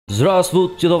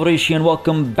Здравствуйте, товарищи, and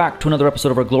welcome back to another episode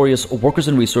of our glorious Workers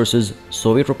and Resources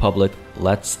Soviet Republic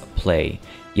Let's Play.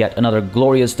 Yet another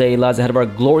glorious day lies ahead of our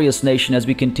glorious nation as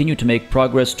we continue to make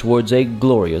progress towards a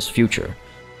glorious future.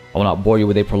 I will not bore you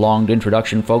with a prolonged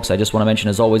introduction, folks. I just want to mention,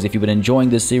 as always, if you've been enjoying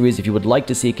this series, if you would like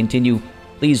to see it continue,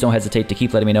 please don't hesitate to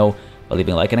keep letting me know by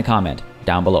leaving a like and a comment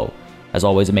down below. As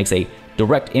always, it makes a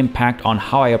direct impact on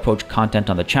how I approach content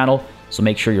on the channel, so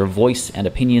make sure your voice and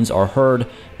opinions are heard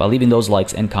by leaving those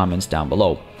likes and comments down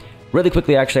below. Really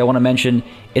quickly, actually, I want to mention,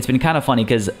 it's been kind of funny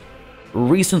because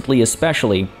recently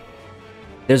especially,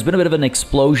 there's been a bit of an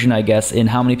explosion, I guess, in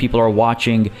how many people are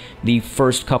watching the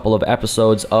first couple of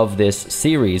episodes of this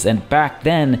series. And back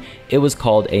then, it was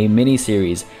called a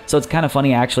mini-series. So it's kind of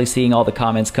funny actually seeing all the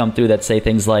comments come through that say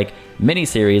things like,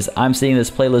 mini-series, I'm seeing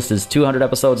this playlist is 200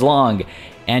 episodes long.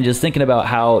 And just thinking about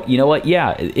how, you know what,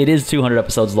 yeah, it is 200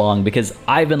 episodes long because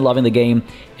I've been loving the game,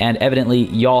 and evidently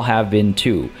y'all have been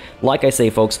too. Like I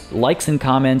say, folks, likes and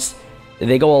comments,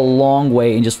 they go a long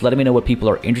way in just letting me know what people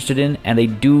are interested in, and they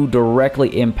do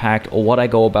directly impact what I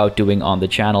go about doing on the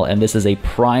channel, and this is a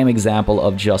prime example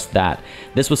of just that.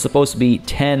 This was supposed to be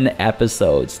 10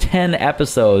 episodes,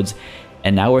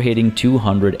 and now we're hitting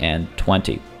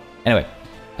 220. Anyway,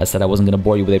 I said I wasn't going to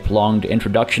bore you with a prolonged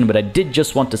introduction, but I did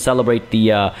just want to celebrate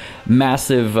the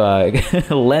massive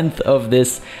length of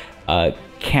this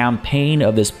campaign,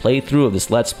 of this playthrough, of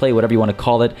this Let's Play, whatever you want to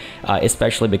call it,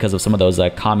 especially because of some of those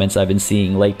comments I've been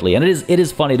seeing lately. And it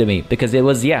is funny to me because it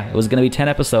was going to be 10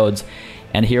 episodes,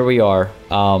 and here we are,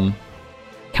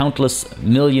 countless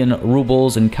million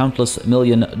rubles and countless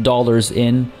million dollars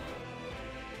in,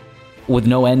 with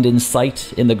no end in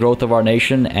sight in the growth of our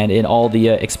nation and in all the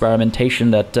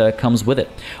experimentation that comes with it.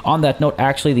 On that note,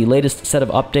 actually, the latest set of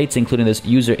updates, including this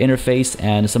user interface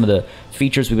and some of the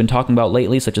features we've been talking about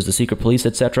lately, such as the secret police,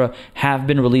 etc., have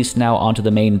been released now onto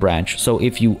the main branch. So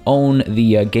if you own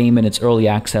the game in its early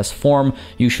access form,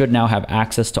 you should now have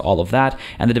access to all of that.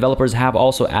 And the developers have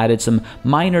also added some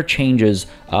minor changes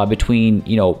between,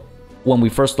 you know, when we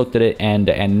first looked at it and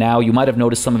now. You might have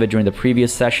noticed some of it during the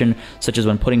previous session, such as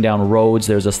when putting down roads,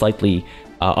 there's a slightly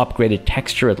upgraded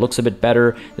texture. It looks a bit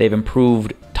better. They've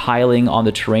improved tiling on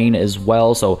the terrain as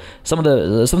well. So some of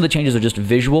the changes are just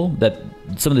visual. That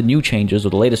some of the new changes, or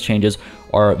the latest changes,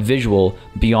 are visual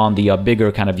beyond the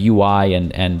bigger kind of UI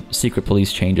and secret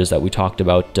police changes that we talked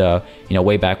about you know,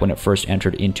 way back when it first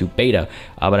entered into beta.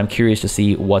 But I'm curious to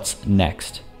see what's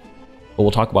next. But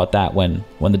we'll talk about that when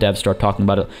the devs start talking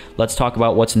about it. Let's talk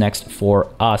about what's next for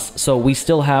us. So we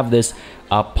still have this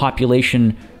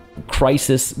population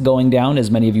crisis going down,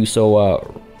 as many of you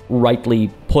so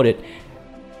rightly put it.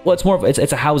 Well, it's more of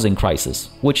it's a housing crisis,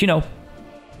 which, you know,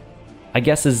 I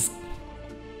guess is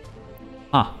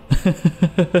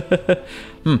the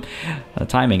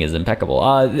timing is impeccable.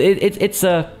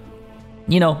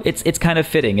 You know, it's kind of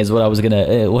fitting, is what I was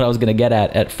gonna get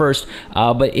at first.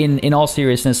 But in all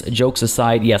seriousness, jokes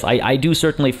aside, yes, I do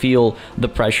certainly feel the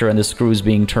pressure and the screws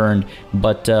being turned.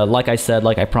 But like I said,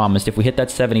 like I promised, if we hit that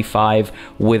 75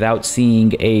 without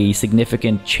seeing a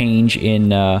significant change in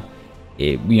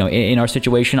you know, in our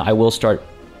situation, I will start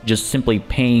just simply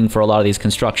paying for a lot of these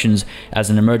constructions as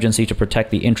an emergency to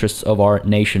protect the interests of our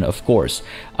nation, of course.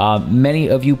 Many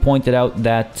of you pointed out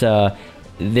that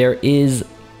there is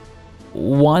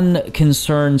one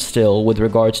concern still with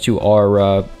regards to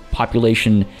our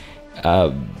population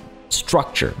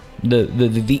structure.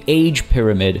 The age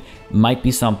pyramid might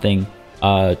be something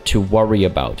to worry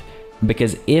about,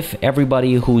 because if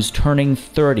everybody who's turning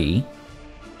 30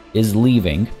 is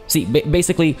leaving, see,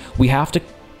 basically we have to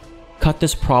cut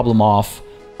this problem off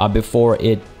before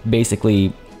it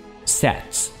basically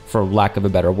sets, for lack of a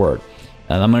better word.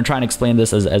 And I'm going to try and explain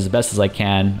this as best as I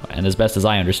can and as best as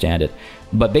I understand it.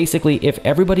 But basically, if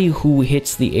everybody who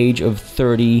hits the age of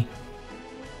 30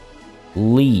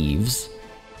 leaves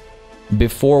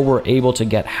before we're able to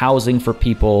get housing for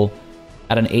people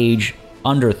at an age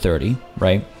under 30,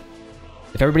 right?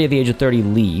 If everybody at the age of 30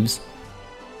 leaves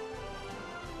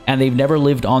and they've never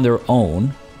lived on their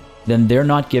own, then they're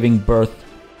not giving birth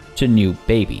to new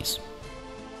babies.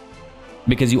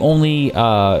 Because you only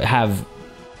have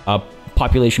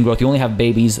population growth, you only have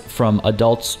babies from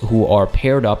adults who are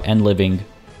paired up and living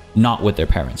not with their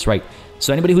parents, right?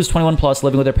 So anybody who's 21 plus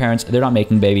living with their parents, they're not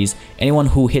making babies. Anyone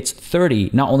who hits 30,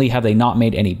 not only have they not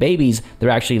made any babies, they're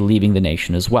actually leaving the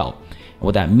nation as well. And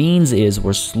what that means is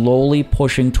we're slowly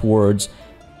pushing towards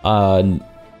an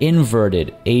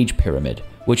inverted age pyramid,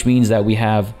 which means that we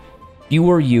have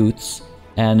fewer youths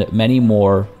and many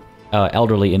more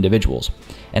elderly individuals.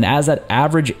 And as that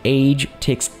average age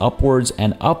ticks upwards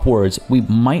and upwards, we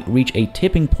might reach a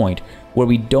tipping point where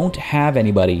we don't have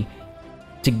anybody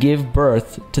to give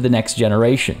birth to the next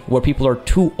generation, where people are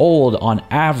too old on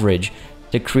average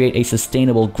to create a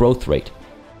sustainable growth rate.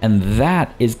 And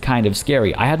that is kind of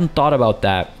scary. I hadn't thought about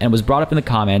that, and it was brought up in the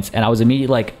comments, and I was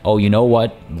immediately like, oh, you know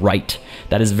what? Right.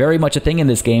 That is very much a thing in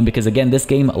this game, because again, this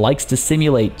game likes to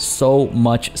simulate so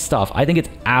much stuff. I think it's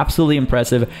absolutely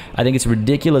impressive. I think it's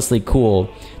ridiculously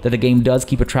cool that the game does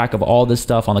keep a track of all this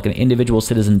stuff on like an individual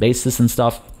citizen basis and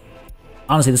stuff.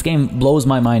 Honestly, this game blows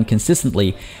my mind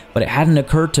consistently, but it hadn't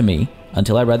occurred to me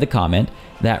until I read the comment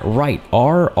that, right,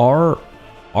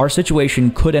 our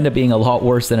situation could end up being a lot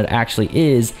worse than it actually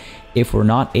is if we're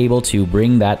not able to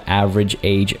bring that average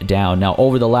age down. Now,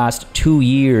 over the last 2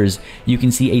 years, you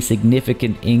can see a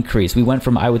significant increase. We went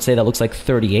from, I would say that looks like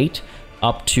 38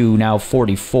 up to now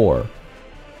 44.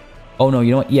 Oh no,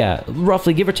 you know what? Yeah,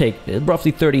 roughly, give or take,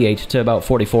 roughly 38 to about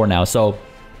 44 now. So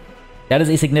that is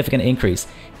a significant increase.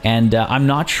 And I'm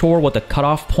not sure what the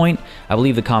cutoff point, I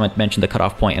believe the comment mentioned the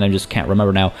cutoff point, and I just can't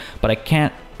remember now, but I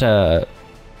can't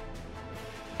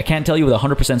tell you with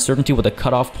 100% certainty what the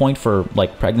cutoff point for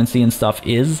like pregnancy and stuff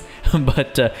is,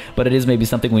 but it is maybe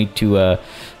something we need to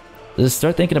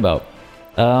start thinking about.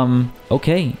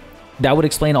 Okay, that would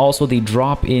explain also the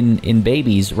drop in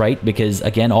babies, right? Because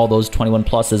again, all those 21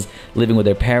 pluses living with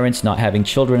their parents, not having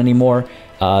children anymore.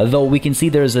 Though we can see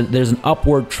there's an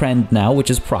upward trend now,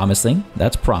 which is promising.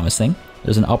 That's promising.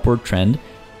 There's an upward trend.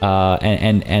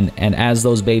 And as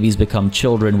those babies become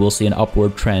children, we'll see an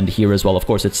upward trend here as well. Of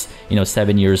course, it's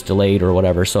 7 years delayed or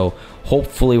whatever, so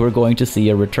hopefully we're going to see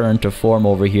a return to form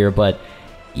over here. But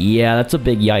yeah, that's a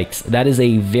big yikes. That is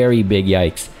a very big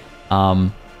yikes.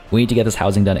 We need to get this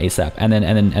housing done ASAP, and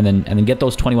then get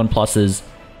those 21 pluses.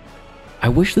 I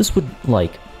wish this would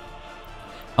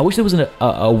I wish there was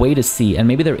a way to see, and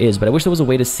maybe there is, but I wish there was a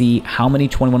way to see how many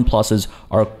 21 pluses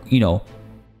are,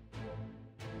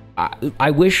 I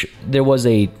wish there was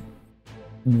a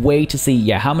way to see,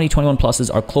 yeah, how many 21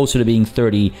 pluses are closer to being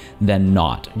 30 than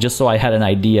not, just so I had an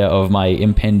idea of my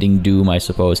impending doom, I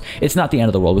suppose. It's not the end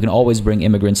of the world. We can always bring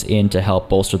immigrants in to help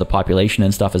bolster the population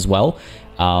and stuff as well.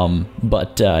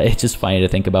 But it's just funny to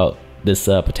think about this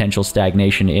potential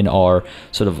stagnation in our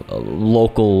sort of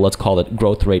local, let's call it,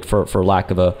 growth rate, for lack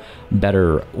of a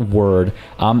better word.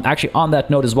 Actually, on that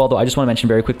note as well, though, I just want to mention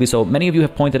very quickly, so many of you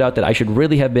have pointed out that I should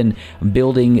really have been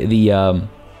building the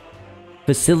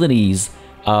facilities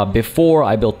before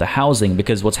I built the housing,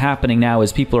 because what's happening now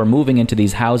is people are moving into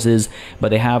these houses, but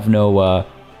they have no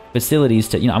facilities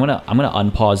to, I'm gonna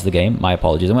unpause the game. My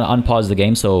apologies. I'm gonna unpause the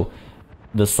game so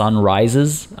the sun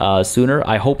rises sooner.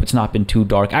 I hope it's not been too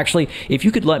dark. Actually, if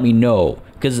you could let me know,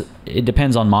 because it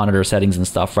depends on monitor settings and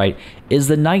stuff, right? Is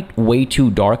the night way too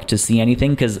dark to see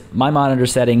anything? Because my monitor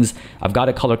settings, I've got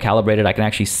it color calibrated. I can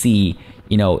actually see,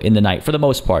 in the night for the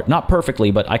most part. Not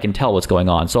perfectly, but I can tell what's going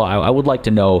on. So I would like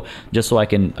to know, just so I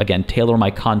can, again, tailor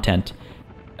my content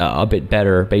a bit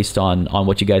better based on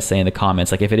what you guys say in the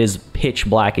comments. Like if it is pitch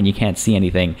black and you can't see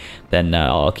anything, then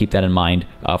I'll keep that in mind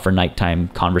for nighttime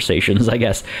conversations, I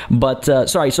guess. But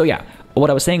sorry, so yeah, what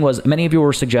I was saying was, many of you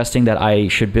were suggesting that I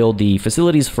should build the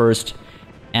facilities first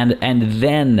and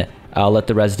then let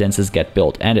the residences get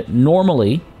built. And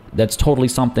normally, that's totally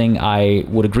something I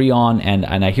would agree on, and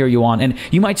I hear you on. And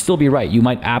you might still be right. You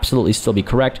might absolutely still be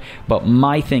correct. But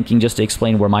my thinking, just to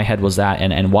explain where my head was at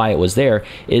and why it was there,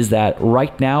 is that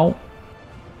right now,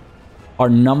 our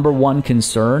number one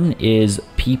concern is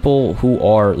people who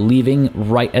are leaving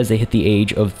right as they hit the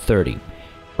age of 30,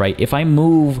 right? If I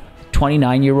move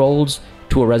 29-year-olds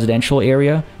to a residential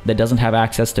area that doesn't have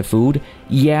access to food,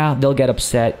 yeah, they'll get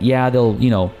upset. Yeah,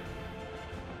 they'll,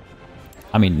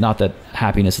 I mean, not that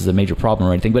happiness is a major problem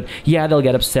or anything, but yeah, they'll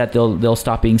get upset, they'll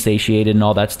stop being satiated and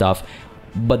all that stuff.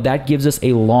 But that gives us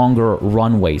a longer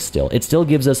runway still. It still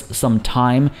gives us some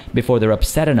time before they're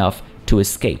upset enough to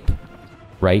escape,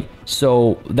 right?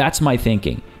 So that's my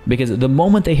thinking. Because the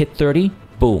moment they hit 30,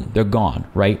 boom, they're gone,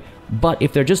 right? But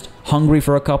if they're just hungry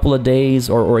for a couple of days,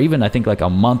 or even I think like a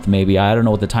month maybe, I don't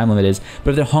know what the time limit is,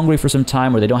 but if they're hungry for some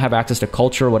time, or they don't have access to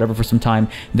culture or whatever for some time,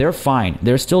 they're fine.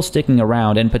 They're still sticking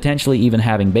around and potentially even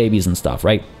having babies and stuff,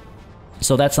 right?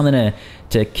 So that's something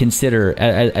to consider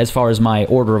as far as my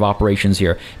order of operations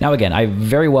here. Now again, I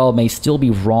very well may still be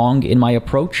wrong in my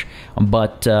approach,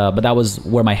 but that was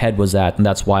where my head was at, and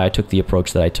that's why I took the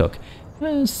approach that I took.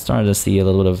 Started to see a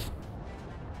little bit of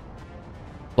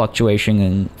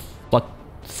fluctuation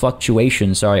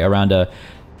around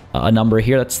a number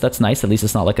here. That's nice. At least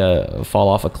it's not like a fall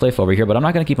off a cliff over here, but I'm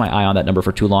not going to keep my eye on that number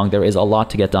for too long. There is a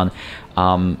lot to get done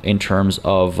in terms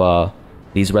of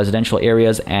these residential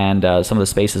areas and some of the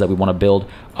spaces that we want to build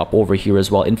up over here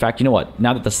as well. In fact, you know what?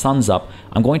 Now that the sun's up,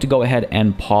 I'm going to go ahead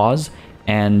and pause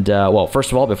And, well,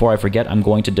 first of all, before I forget, I'm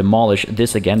going to demolish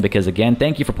this again because, again,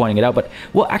 thank you for pointing it out. But,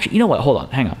 well, actually, you know what? Hold on.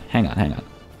 Hang on.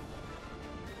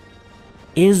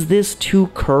 Is this too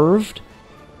curved?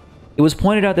 It was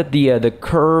pointed out that the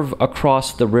curve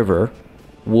across the river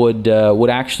would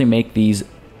actually make these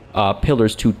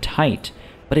pillars too tight.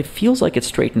 But it feels like it's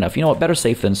straight enough. You know what? Better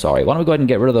safe than sorry. Why don't we go ahead and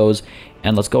get rid of those,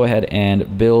 and let's go ahead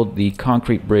and build the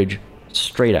concrete bridge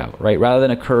straight out, right? Rather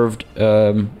than a curved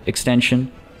extension,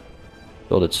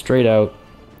 build it straight out,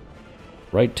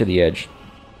 right to the edge.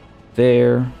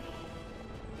 There.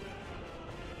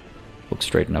 Looks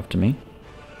straight enough to me.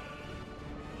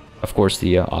 Of course,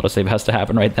 the autosave has to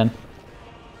happen right then.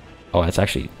 Oh, it's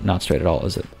actually not straight at all,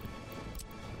 is it?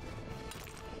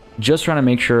 Just trying to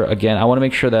make sure, again, I want to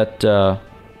make sure that... try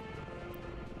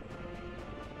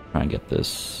and get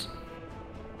this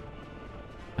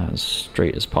as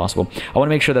straight as possible. I want to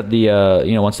make sure that the,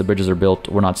 you know, once the bridges are built,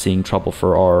 we're not seeing trouble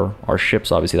for our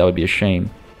ships, obviously. That would be a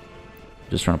shame.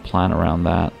 Just trying to plan around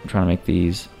that. I'm trying to make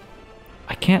these...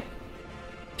 I can't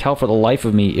tell for the life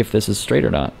of me if this is straight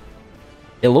or not.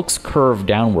 It looks curved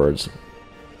downwards.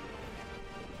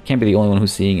 Can't be the only one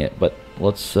who's seeing it, but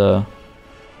let's try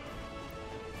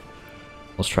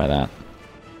that.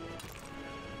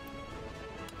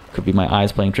 Could be my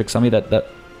eyes playing tricks on me. That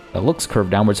looks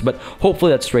curved downwards, but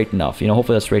hopefully that's straight enough. You know,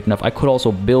 hopefully that's straight enough. I could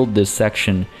also build this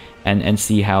section and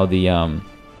see how the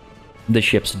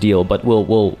ships deal, but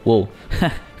we'll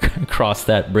cross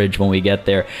that bridge when we get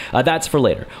there. That's for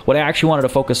later. What I actually wanted to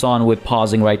focus on with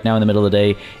pausing right now in the middle of the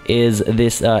day is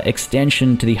this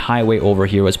extension to the highway over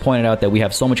here. It was pointed out that we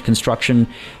have so much construction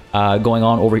going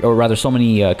on over, or rather so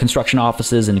many construction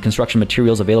offices and construction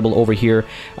materials available over here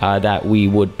that we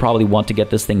would probably want to get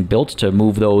this thing built to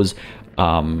move those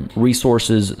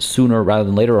resources sooner rather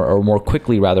than later, or more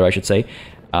quickly rather, I should say,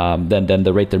 than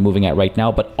the rate they're moving at right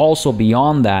now. But also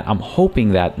beyond that, I'm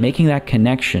hoping that making that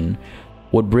connection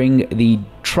would bring the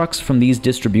trucks from these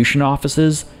distribution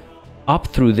offices up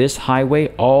through this highway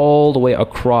all the way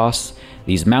across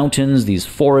these mountains, these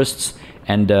forests,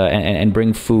 and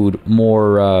bring food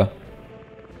more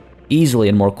easily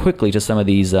and more quickly to some of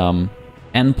these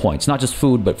endpoints. Not just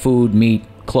food, but food, meat,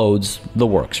 clothes, the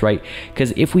works, right?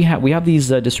 Because if we have these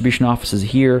distribution offices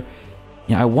here,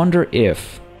 you know, I wonder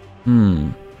if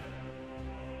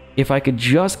I could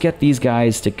just get these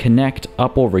guys to connect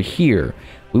up over here,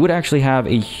 we would actually have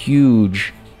a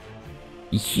huge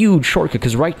shortcut,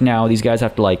 because right now these guys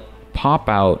have to like pop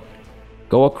out,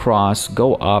 go across,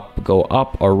 go up,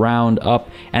 around, up,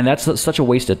 and that's such a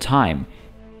waste of time.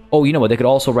 Oh, you know what? They could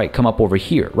also come up over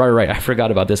here. Right. I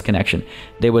forgot about this connection.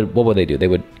 What would they do? They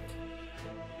would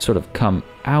sort of come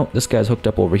out. This guy's hooked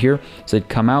up over here, so they'd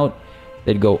come out,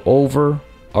 they'd go over,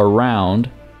 around,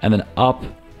 and then up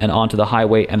and onto the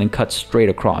highway, and then cut straight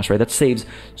across, right? That saves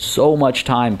so much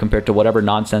time compared to whatever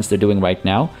nonsense they're doing right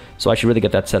now. So I should really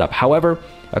get that set up. However,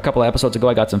 a couple of episodes ago,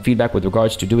 I got some feedback with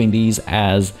regards to doing these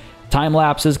as time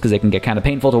lapses, because they can get kind of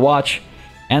painful to watch.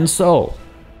 And so,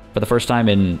 for the first time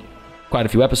in quite a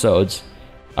few episodes,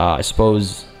 I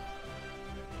suppose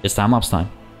it's time-lapse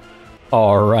time.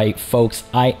 All right, folks,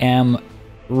 I am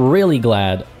really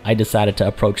glad I decided to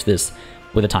approach this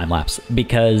with a time-lapse,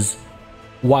 because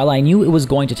while I knew it was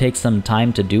going to take some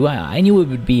time to do, I knew it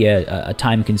would be a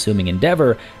time-consuming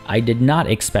endeavor. I did not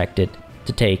expect it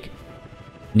to take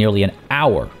nearly an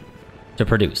hour to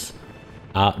produce.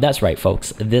 That's right,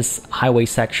 folks. This highway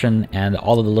section and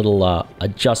all of the little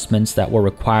adjustments that were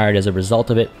required as a result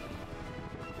of it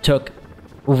took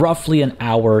roughly an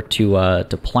hour to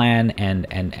plan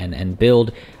and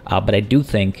build, but I do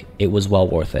think it was well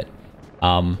worth it.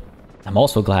 I'm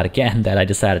also glad, again, that I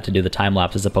decided to do the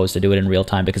time-lapse as opposed to do it in real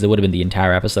time, because it would have been the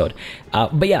entire episode.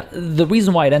 But yeah, the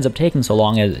reason why it ends up taking so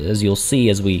long, as you'll see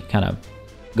as we kind of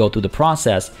go through the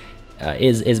process,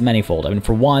 is manifold. I mean,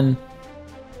 for one,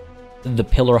 the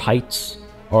pillar heights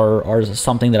are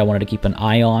something that I wanted to keep an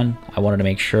eye on. I wanted to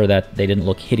make sure that they didn't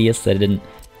look hideous, that it didn't,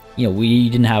 you know, we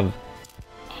didn't have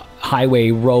highway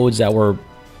roads that were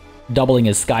doubling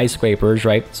as skyscrapers,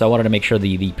 right? So I wanted to make sure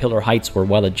the pillar heights were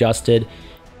well adjusted.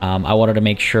 I wanted to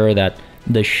make sure that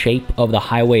the shape of the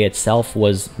highway itself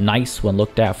was nice when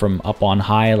looked at from up on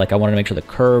high. Like, I wanted to make sure the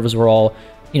curves were all,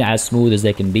 you know, as smooth as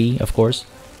they can be, of course.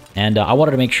 And I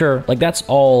wanted to make sure, like, that's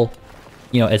all,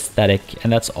 you know, aesthetic,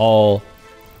 and that's all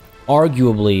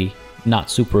arguably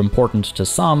not super important to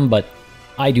some, but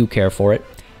I do care for it.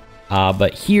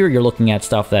 But here you're looking at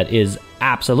stuff that is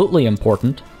absolutely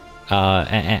important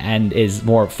and is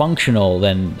more functional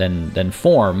than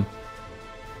form.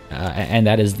 And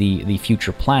that is the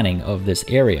future planning of this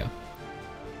area.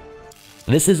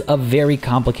 This is a very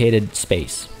complicated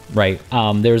space. right?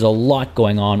 There's a lot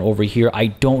going on over here. I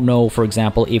don't know, for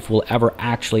example, if we'll ever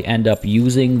actually end up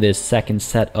using this second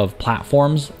set of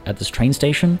platforms at this train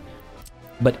station.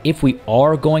 But if we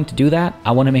are going to do that,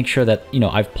 I want to make sure that, you know,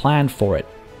 I've planned for it.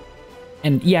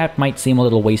 And yeah, it might seem a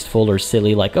little wasteful or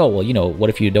silly, like, oh, well, you know,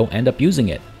 what if you don't end up using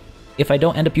it? If I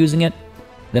don't end up using it,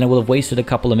 then I will have wasted a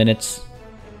couple of minutes.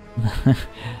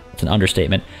 It's an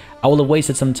understatement. I will have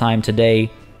wasted some time today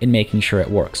in making sure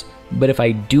it works. But if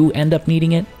I do end up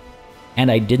needing it, and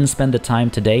I didn't spend the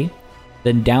time today,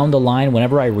 then down the line,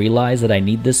 whenever I realize that I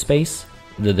need this space,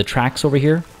 the tracks over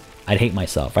here, I'd hate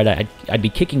myself, right? I'd be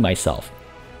kicking myself.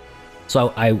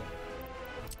 So I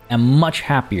am much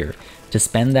happier to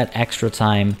spend that extra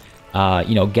time,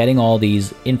 you know, getting all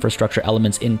these infrastructure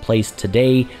elements in place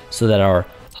today so that our,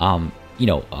 you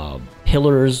know,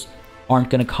 pillars aren't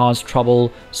going to cause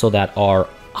trouble, so that our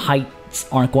heights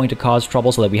aren't going to cause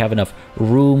trouble, so that we have enough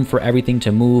room for everything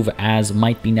to move as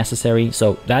might be necessary.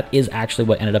 So that is actually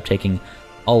what ended up taking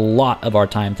a lot of our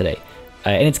time today.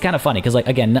 And it's kind of funny because, like,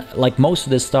 again, like most of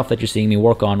this stuff that you're seeing me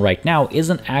work on right now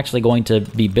isn't actually going to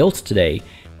be built today,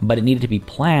 but it needed to be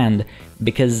planned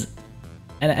because,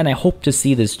 and I hope to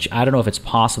see this, I don't know if it's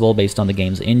possible based on the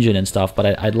game's engine and stuff,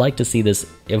 but I'd like to see this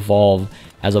evolve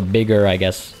as a bigger, I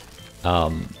guess,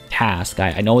 task.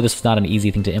 I know this is not an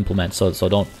easy thing to implement, so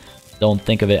don't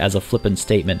think of it as a flippant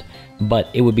statement, but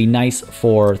it would be nice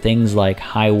for things like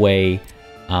highway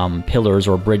pillars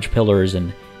or bridge pillars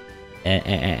and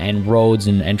roads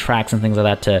and tracks and things like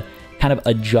that to kind of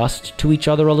adjust to each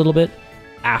other a little bit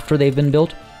after they've been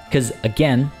built. Because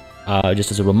again,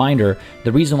 just as a reminder,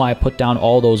 the reason why I put down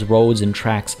all those roads and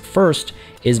tracks first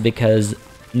is because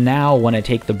now when I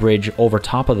take the bridge over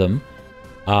top of them,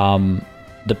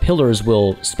 the pillars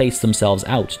will space themselves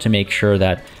out to make sure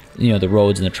that, you know, the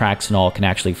roads and the tracks and all can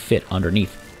actually fit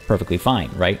underneath perfectly fine,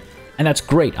 right? And that's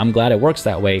great. I'm glad it works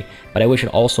that way, but I wish it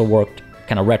also worked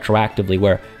kind of retroactively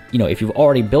where, you know, if you've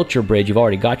already built your bridge, you've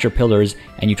already got your pillars,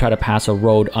 and you try to pass a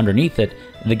road underneath it,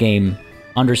 the game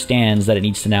understands that it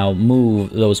needs to now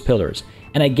move those pillars.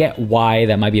 And I get why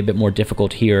that might be a bit more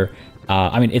difficult here.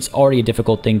 I mean, it's already a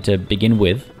difficult thing to begin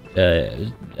with,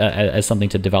 as something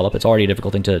to develop. It's already a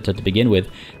difficult thing to begin with,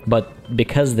 but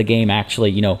because the game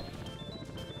actually, you know,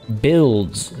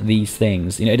 builds these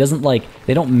things, you know, it doesn't like,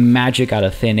 they don't magic out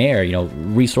of thin air, you know,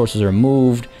 resources are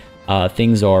moved,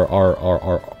 things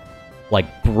are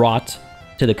like brought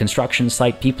to the construction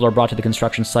site, people are brought to the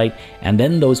construction site, and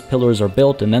then those pillars are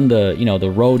built, and then the, you know, the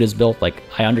road is built. Like,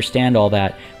 I understand all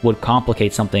that would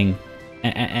complicate something,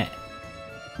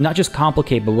 not just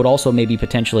complicate, but would also maybe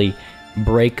potentially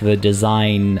break the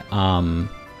design,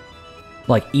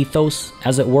 like ethos,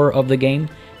 as it were, of the game,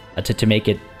 to make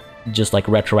it just like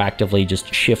retroactively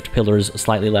just shift pillars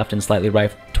slightly left and slightly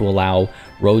right to allow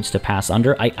roads to pass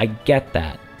under. I get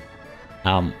that,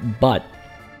 but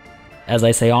as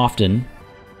I say often,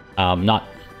 not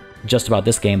just about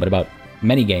this game, but about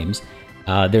many games,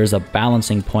 there's a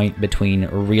balancing point between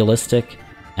realistic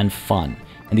and fun.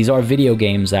 And these are video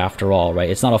games after all, right?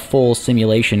 It's not a full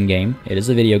simulation game. It is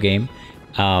a video game.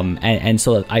 And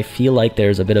so I feel like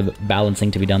there's a bit of balancing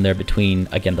to be done there between,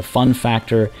 again, the fun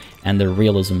factor and the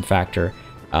realism factor.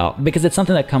 Because it's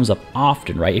something that comes up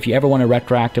often, right? If you ever want to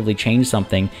retroactively change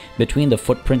something between the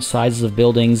footprint sizes of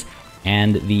buildings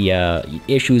and the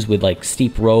issues with like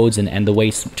steep roads and the way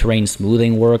terrain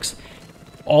smoothing works,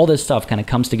 all this stuff kind of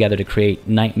comes together to create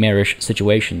nightmarish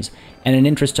situations. And in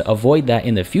interest to avoid that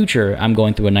in the future, I'm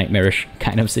going through a nightmarish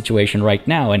kind of situation right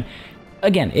now. And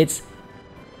again, it's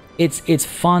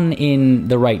fun in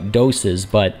the right doses,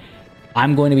 but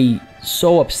I'm going to be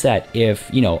so upset if,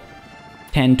 you know,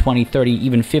 10, 20, 30,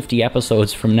 even 50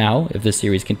 episodes from now, if this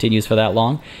series continues for that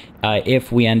long,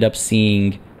 if we end up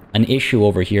seeing an issue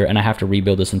over here and I have to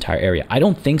rebuild this entire area. I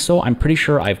don't think so. I'm pretty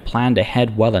sure I've planned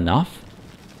ahead well enough.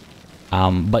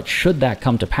 But should that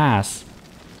come to pass,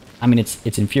 I mean,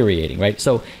 it's infuriating, right?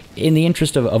 So in the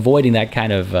interest of avoiding that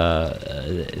kind of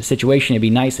situation, it'd be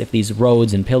nice if these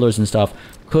roads and pillars and stuff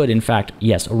could, in fact,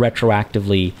 yes,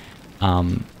 retroactively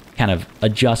kind of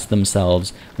adjust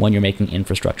themselves when you're making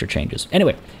infrastructure changes.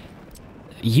 Anyway,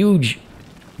 huge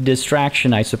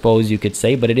distraction, I suppose you could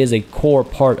say, but it is a core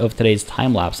part of today's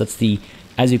time lapse. That's the,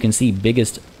 as you can see,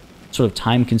 biggest sort of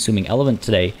time-consuming element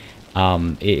today.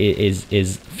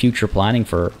 Is future planning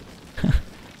for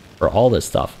for all this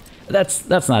stuff. That's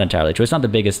not entirely true. It's not the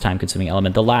biggest time-consuming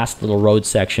element. The last little road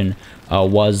section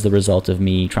was the result of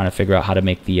me trying to figure out how to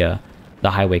make the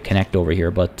highway connect over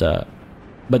here. But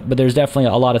there's definitely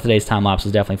a lot of today's time lapse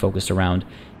is definitely focused around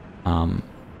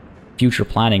future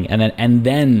planning, and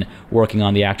then working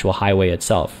on the actual highway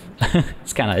itself.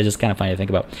 It's just kind of funny to think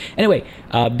about. Anyway,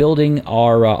 building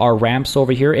our ramps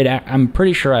over here. I'm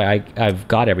pretty sure I've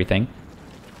got everything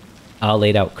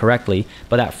laid out correctly,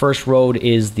 but that first road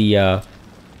is the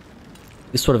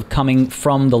sort of coming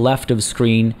from the left of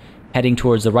screen, heading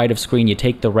towards the right of screen. You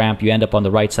take the ramp, you end up on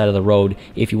the right side of the road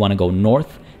if you want to go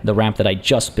north. The ramp that I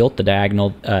just built, the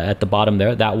diagonal at the bottom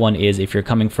there, that one is if you're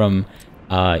coming from,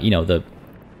 the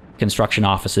construction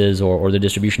offices or the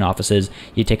distribution offices.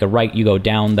 You take a right, you go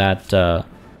down that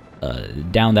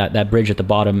bridge at the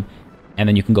bottom, and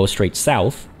then you can go straight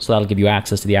south. So that'll give you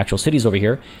access to the actual cities over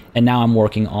here. And now I'm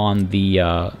working on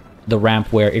the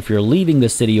ramp where if you're leaving the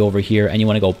city over here and you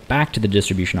want to go back to the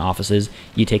distribution offices,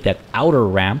 you take that outer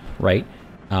ramp, right?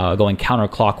 Going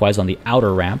counterclockwise on the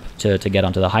outer ramp to get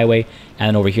onto the highway. And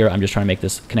then over here, I'm just trying to make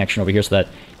this connection over here so that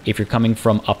if you're coming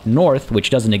from up north, which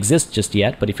doesn't exist just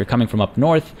yet, but if you're coming from up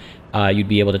north, you'd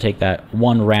be able to take that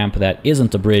one ramp that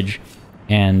isn't a bridge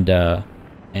and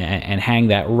hang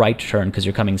that right turn, because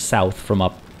you're coming south from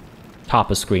up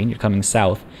top of screen. You're coming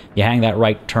south. You hang that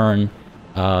right turn,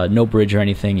 no bridge or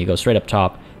anything. You go straight up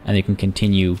top, and you can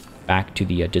continue back to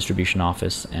the distribution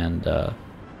office and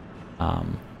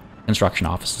construction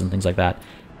offices and things like that.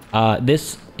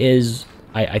 This is,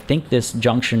 I think this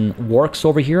junction works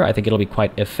over here. I think it'll be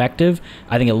quite effective.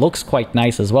 I think it looks quite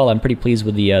nice as well. I'm pretty pleased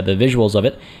with the visuals of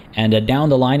it. And down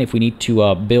the line, if we need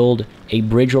to build a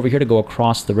bridge over here to go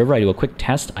across the river, I do a quick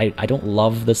test. I don't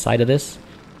love the side of this,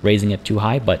 raising it too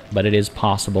high, but it is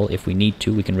possible. If we need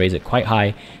to, we can raise it quite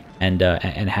high and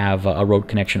have a road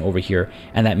connection over here.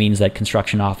 And that means that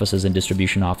construction offices and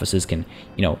distribution offices can,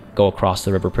 go across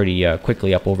the river pretty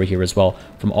quickly up over here as well,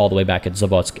 from all the way back at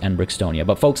Zavodsk and Brixtonia.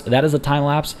 But folks, that is a time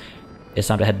lapse. It's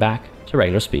time to head back to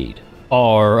regular speed.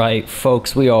 All right,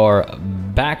 folks, we are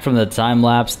back from the time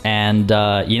lapse, and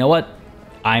you know what?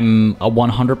 I'm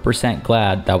 100%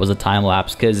 glad that was a time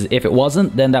lapse, because if it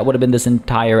wasn't, then that would have been this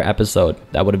entire episode.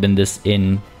 That would have been this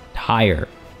entire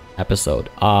episode.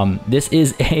 This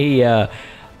is a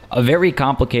very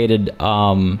complicated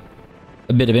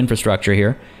bit of infrastructure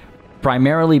here,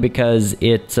 primarily because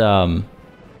it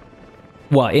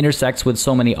intersects with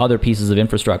so many other pieces of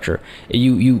infrastructure.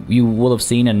 You will have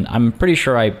seen, and I'm pretty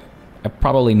sure I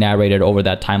probably narrated over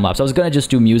that time lapse. I was gonna just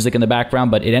do music in the background,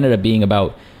 but it ended up being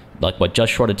about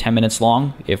just short of 10 minutes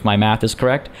long, if my math is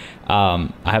correct. I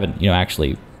haven't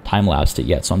actually time-lapsed it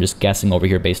yet, so I'm just guessing over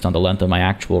here based on the length of my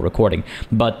actual recording.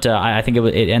 But I think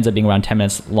it ends up being around 10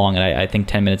 minutes long, and I think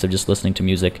 10 minutes of just listening to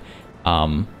music,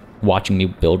 watching me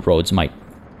build roads might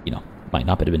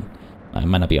not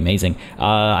be amazing.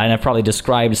 And I've probably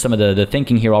described some of the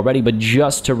thinking here already, but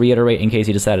just to reiterate, in case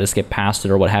you decided to skip past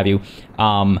it or what have you,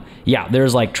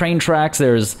 there's like train tracks,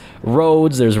 there's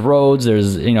roads,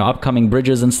 there's upcoming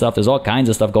bridges and stuff. There's all kinds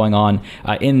of stuff going on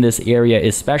in this area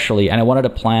especially, and I wanted to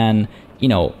plan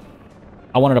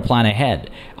ahead.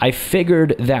 I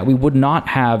figured that we would not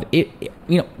have it.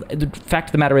 The fact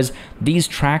of the matter is, these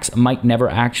tracks might never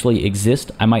actually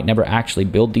exist. I might never actually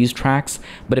build these tracks,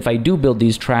 but if I do build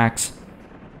these tracks,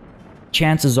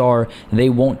 chances are they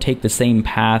won't take the same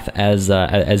path as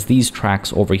these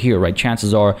tracks over here, right?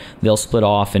 Chances are they'll split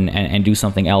off and do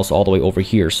something else all the way over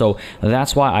here. So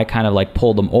that's why I kind of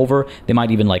pulled them over. They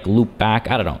might even loop back.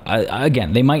 I don't know.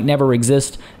 Again, they might never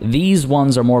exist. These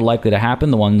ones are more likely to happen.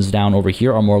 The ones down over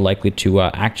here are more likely to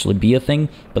actually be a thing.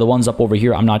 But the ones up over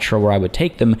here, I'm not sure where I would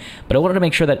take them. But I wanted to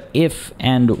make sure that if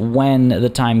and when the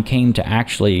time came to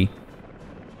actually,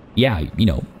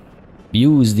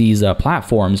 use these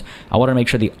platforms, I want to make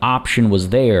sure the option was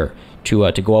there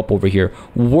to go up over here.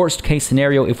 Worst case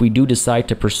scenario, if we do decide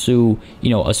to pursue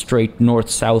a straight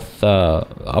north-south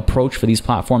approach for these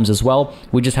platforms as well,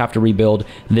 we just have to rebuild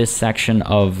this section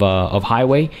of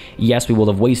highway. Yes, we will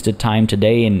have wasted time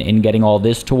today in getting all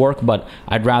this to work, but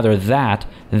I'd rather that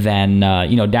than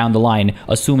down the line,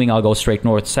 assuming I'll go straight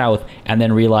north-south and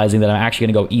then realizing that I'm actually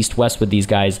going to go east-west with these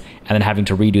guys and then having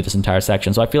to redo this entire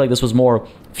section. So I feel like this was more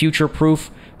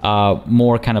future-proof,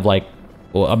 more kind of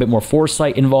a bit more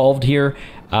foresight involved here.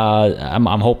 I'm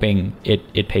hoping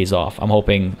it pays off. I'm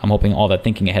hoping all that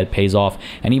thinking ahead pays off.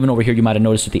 And even over here, you might have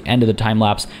noticed at the end of the time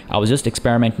lapse, I was just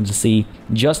experimenting to see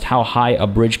just how high a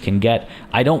bridge can get.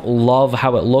 I don't love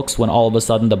how it looks when all of a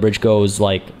sudden the bridge goes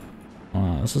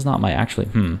this is not my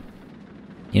you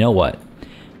know what?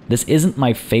 This isn't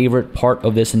my favorite part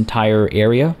of this entire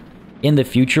area. In the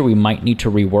future, we might need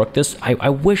to rework this. I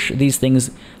wish these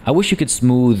things, I wish you could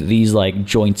smooth these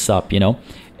joints up,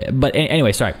 But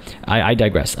anyway, sorry, I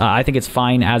digress. I think it's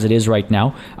fine as it is right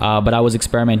now, but I was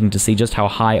experimenting to see just how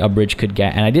high a bridge could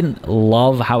get, and I didn't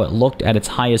love how it looked at its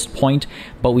highest point,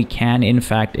 but we can, in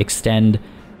fact, extend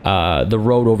the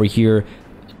road over here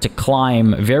to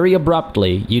climb very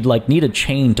abruptly. You'd like need a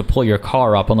chain to pull your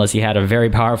car up unless you had a very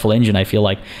powerful engine, I feel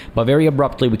like, but very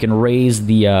abruptly we can raise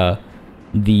the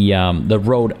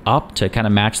road up to kind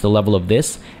of match the level of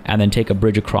this, and then take a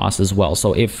bridge across as well.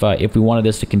 So if we wanted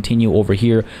this to continue over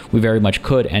here, we very much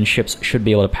could, and ships should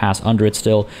be able to pass under it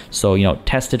still. So, you know,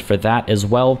 test it for that as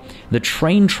well. The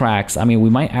train tracks, I mean,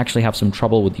 we might actually have some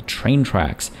trouble with the train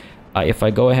tracks. If I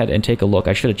go ahead and take a look,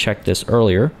 I should have checked this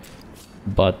earlier,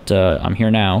 but I'm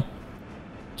here now.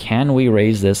 Can we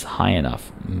raise this high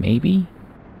enough? Maybe?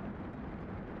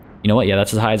 You know what? Yeah,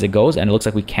 that's as high as it goes, and it looks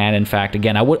like we can, in fact.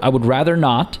 Again, I would rather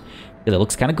not, because it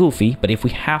looks kind of goofy, but if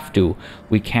we have to,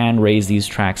 we can raise these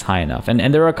tracks high enough.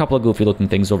 And there are a couple of goofy-looking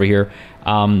things over here.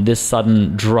 This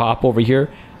sudden drop over here,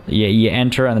 you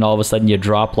enter, and then all of a sudden you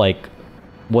drop, like,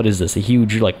 what is this? A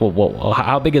huge, like, well,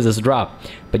 how big is this drop?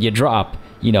 But you drop,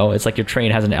 you know, it's like your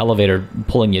train has an elevator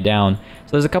pulling you down.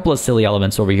 So there's a couple of silly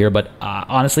elements over here, but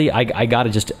honestly, I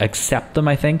gotta just accept them,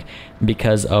 I think,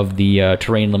 because of the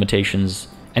terrain limitations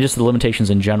and just the limitations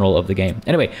in general of the game.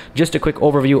 Anyway, just a quick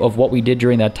overview of what we did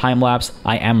during that time lapse.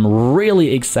 I am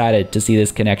really excited to see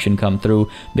this connection come through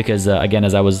because, again,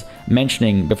 as I was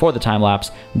mentioning before the time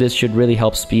lapse, this should really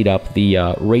help speed up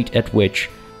the rate at which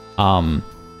not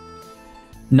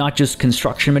just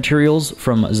construction materials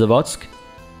from Zavodsk,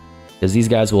 because these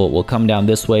guys will come down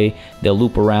this way, they'll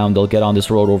loop around, they'll get on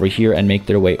this road over here and make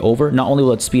their way over. Not only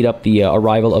will it speed up the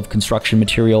arrival of construction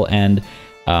material and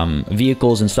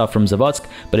vehicles and stuff from Zavodsk,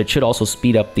 but it should also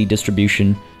speed up the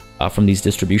distribution from these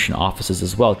distribution offices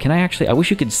as well. Can I actually, I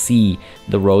wish you could see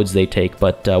the roads they take,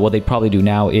 but what they'd probably do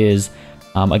now is,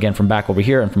 again, from back over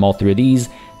here and from all three of these,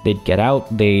 they'd get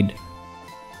out, they'd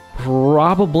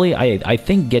probably, I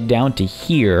think, get down to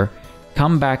here,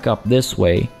 come back up this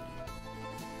way.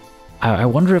 I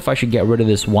wonder if I should get rid of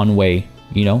this one-way,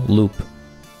 you know, loop.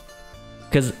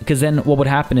 Because then what would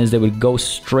happen is they would go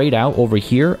straight out over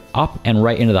here, up and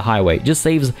right into the highway. It just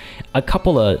saves a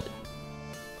couple of,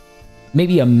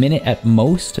 maybe a minute at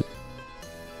most,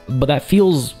 but that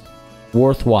feels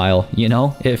worthwhile, you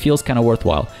know? It feels kind of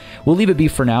worthwhile. We'll leave it be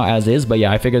for now as is, but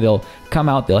yeah, I figure they'll come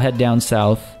out, they'll head down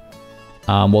south.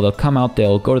 Well, they'll come out,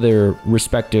 they'll go to their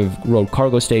respective road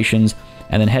cargo stations,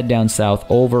 and then head down south,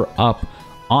 over, up,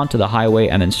 onto the highway,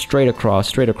 and then straight across,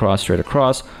 straight across, straight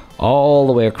across, all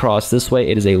the way across this way.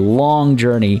 It is a long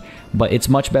journey, but it's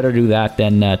much better to do that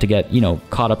than to get, you know,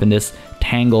 caught up in this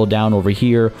tangle down over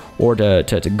here, or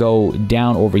to go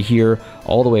down over here,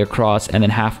 all the way across, and then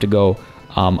have to go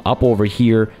up over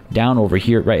here, down over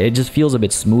here, right? It just feels a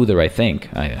bit smoother, I think.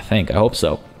 I hope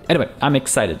so. Anyway, I'm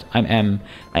excited. I am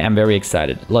very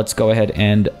excited. Let's go ahead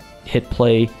and hit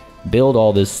play, build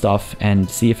all this stuff, and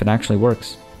see if it actually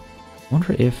works. I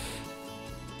wonder if...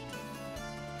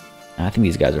 I think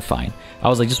these guys are fine. I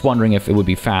was like just wondering if it would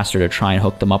be faster to try and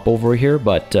hook them up over here,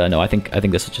 but no, I think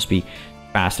this will just be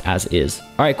fast as is.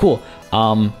 All right, cool.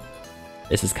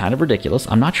 This is kind of ridiculous.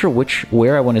 I'm not sure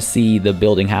where I want to see the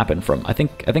building happen from. I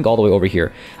think all the way over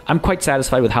here. I'm quite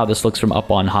satisfied with how this looks from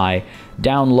up on high.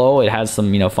 Down low, it has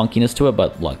some, you know, funkiness to it,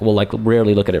 but look, we'll like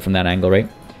rarely look at it from that angle, right?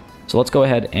 So let's go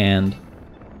ahead and,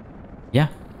 yeah,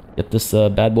 get this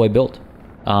bad boy built.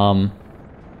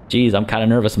 Geez, I'm kind of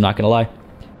nervous. I'm not gonna lie.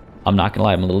 I'm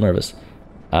a little nervous.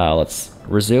 Let's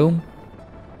resume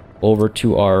over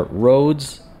to our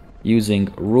roads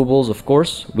using rubles, of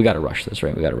course. We gotta rush this,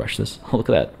 right? We gotta rush this. Look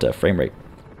at that frame rate.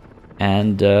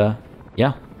 And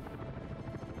yeah,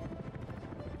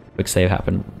 quick save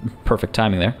happened. Perfect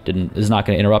timing there. Is not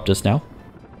gonna interrupt us now.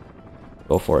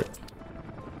 Go for it.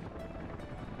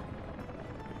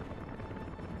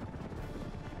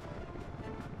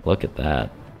 Look at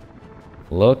that.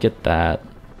 Look at that.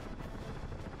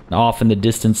 Off in the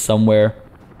distance somewhere.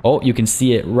 Oh, you can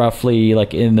see it roughly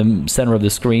like in the center of the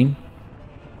screen.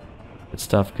 Good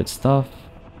stuff, good stuff.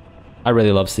 I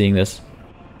really love seeing this.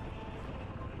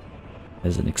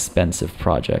 It's an expensive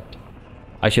project.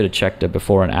 I should have checked it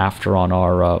before and after on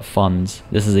our funds.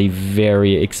 This is a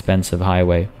very expensive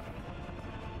highway.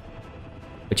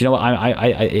 But you know what?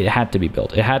 It had to be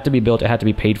built. It had to be built. It had to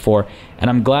be paid for. And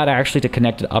I'm glad actually to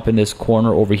connect it up in this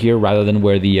corner over here rather than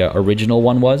where the original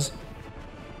one was.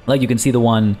 Like you can see the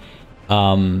one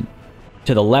to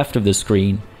the left of the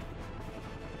screen,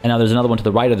 and now there's another one to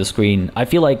the right of the screen. I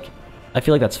feel like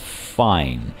that's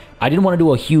fine. I didn't want to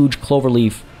do a huge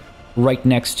cloverleaf right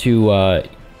next to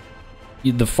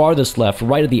the farthest left,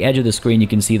 right at the edge of the screen. You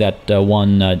can see that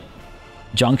one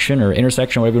junction or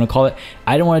intersection, whatever you want to call it.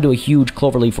 I don't want to do a huge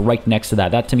cloverleaf right next to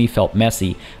that. That to me felt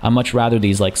messy. I'd much rather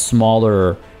these like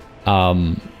smaller,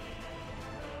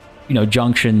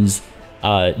 junctions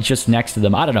just next to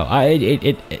them. I don't know.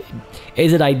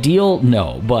 Is it ideal?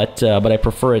 No, but I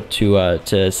prefer it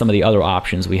to some of the other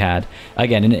options we had.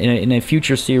 Again, in a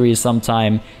future series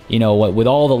sometime, with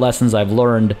all the lessons I've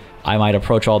learned, I might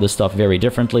approach all this stuff very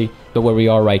differently. But where we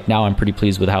are right now, I'm pretty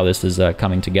pleased with how this is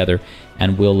coming together.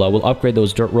 And we'll upgrade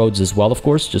those dirt roads as well, of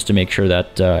course, just to make sure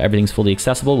that everything's fully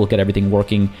accessible. We'll get everything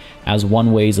working as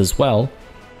one-ways as well.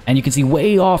 And you can see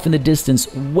way off in the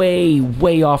distance,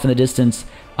 way off in the distance,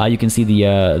 you can see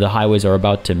the highways are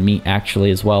about to meet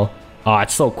actually as well. Oh,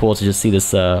 it's so cool to just see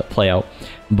this play out.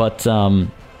 But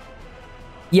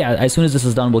yeah, as soon as this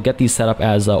is done, we'll get these set up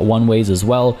as one-ways as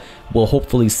well. We'll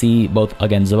hopefully see both,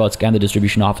 again, Zavodsk and the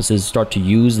distribution offices start to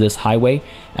use this highway.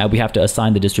 We have to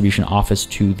assign the distribution office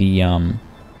to the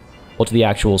to the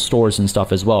actual stores and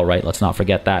stuff as well, right? Let's not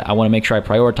forget that. I want to make sure I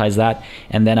prioritize that,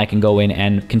 and then I can go in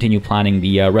and continue planning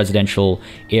the residential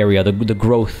area, the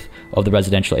growth of the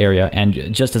residential area.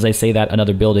 And just as I say that,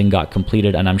 another building got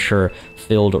completed, and I'm sure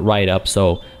filled right up,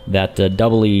 so that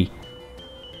doubly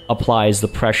applies the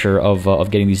pressure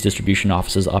of getting these distribution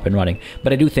offices up and running.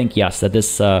 But I do think, yes, that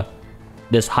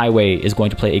this highway is going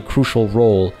to play a crucial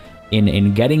role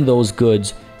in getting those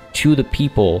goods to the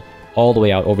people all the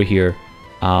way out over here,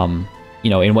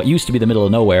 in what used to be the middle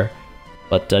of nowhere.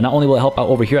 But not only will it help out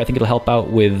over here, I think it'll help out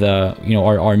with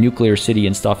our nuclear city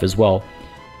and stuff as well.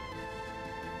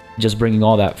 Just bringing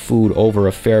all that food over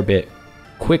a fair bit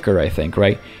quicker, I think,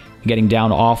 right? Getting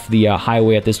down off the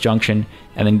highway at this junction,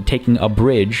 and then taking a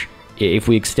bridge. If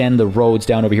we extend the roads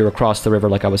down over here across the river,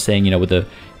 like I was saying, with the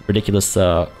ridiculous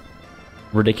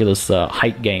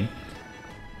height gain,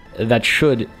 that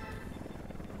should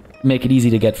make it easy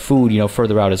to get food,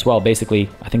 further out as well. Basically,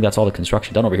 I think that's all the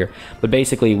construction done over here. But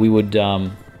basically, we would...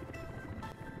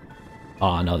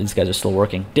 Oh, no, these guys are still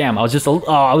working. Damn, I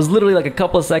was literally like a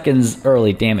couple of seconds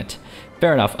early. Damn it.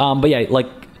 Fair enough. But yeah, like,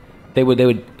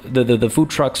 the food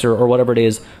trucks or whatever it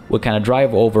is would kind of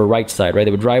drive over right side, right?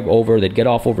 They would drive over, they'd get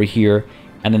off over here,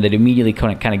 and then they'd immediately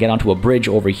kind of get onto a bridge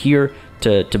over here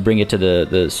to bring it to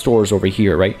the stores over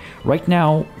here, right? Right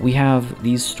now, we have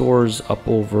these stores up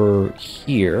over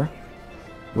here.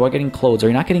 You are getting clothes. Are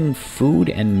you not getting food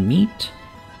and meat?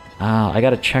 I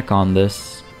gotta check on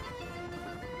this.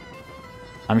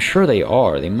 I'm sure they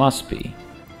are. They must be.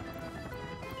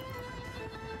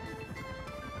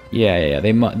 Yeah,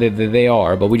 they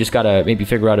are, but we just gotta maybe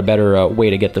figure out a better way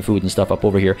to get the food and stuff up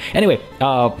over here. Anyway,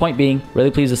 point being,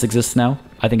 really pleased this exists now.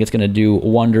 I think it's gonna do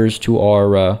wonders to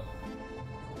our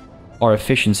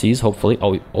efficiencies, hopefully.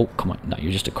 Oh, come on, no,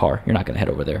 you're just a car. You're not gonna head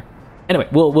over there. Anyway,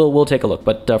 we'll take a look,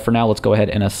 but for now, let's go ahead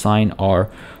and assign our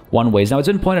one-ways. Now, it's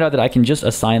been pointed out that I can just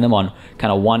assign them on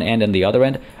kind of one end and the other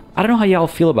end. I don't know how y'all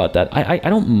feel about that. I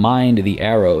don't mind the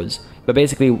arrows, but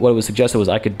basically what was suggested was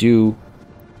I could do...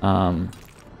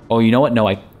 oh, you know what? No,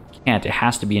 I can't. It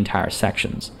has to be entire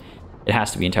sections. It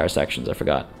has to be entire sections. I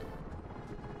forgot.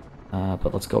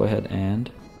 But let's go ahead and...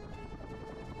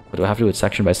 What, do I have to do it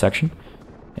section by section?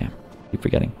 Yeah, keep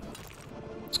forgetting.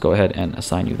 Let's go ahead and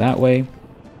assign you that way.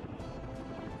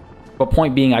 But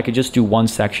point being, I could just do one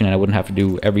section and I wouldn't have to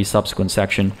do every subsequent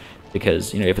section,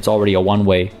 because, if it's already a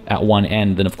one-way at one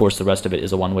end, then of course the rest of it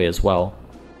is a one-way as well.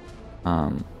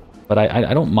 But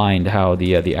I don't mind how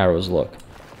the arrows look.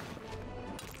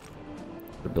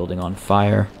 The building on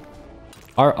fire.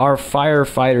 Our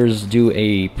firefighters do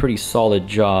a pretty solid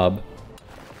job.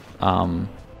 Haven't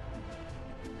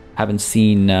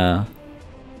seen... well,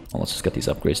 let's just get these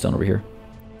upgrades done over here.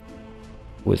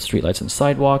 With streetlights and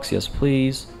sidewalks, yes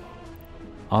please.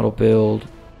 Auto build.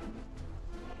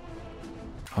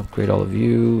 Upgrade all of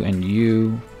you, and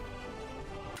you,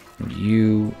 and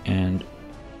you, and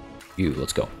you.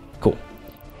 Let's go. Cool.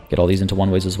 Get all these into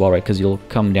one-ways as well, right? Because you'll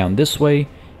come down this way,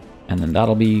 and then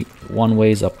that'll be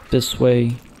one-ways up this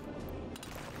way.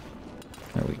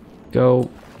 There we go.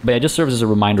 But yeah, it just serves as a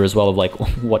reminder as well of, like,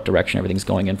 what direction everything's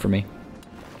going in for me.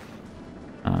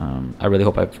 I really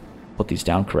hope I've put these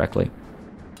down correctly.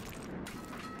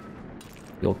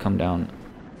 You'll come down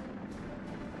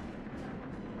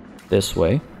this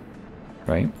way,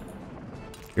 right?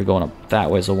 You're going up that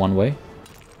way as a one-way.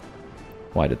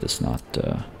 Why did this not...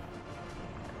 There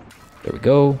we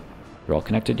go. You're all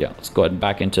connected. Yeah, let's go ahead and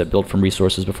back into build from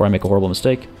resources before I make a horrible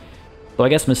mistake. So I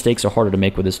guess mistakes are harder to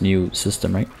make with this new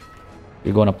system, right?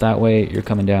 You're going up that way. You're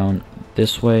coming down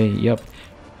this way. Yep.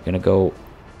 You're going to go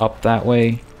up that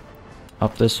way.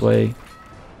 Up this way.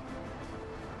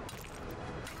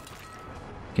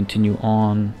 Continue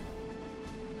on.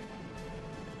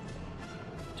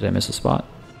 Did I miss a spot?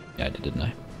 Yeah, I did, didn't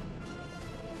I?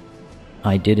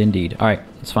 I did indeed. Alright,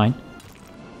 that's fine.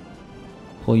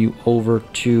 Pull you over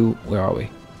to... Where are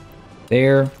we?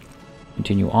 There.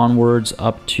 Continue onwards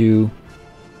up to...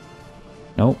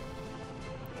 Nope.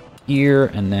 Here,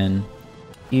 and then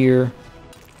here.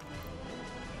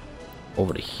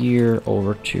 Over to here,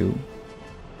 over to...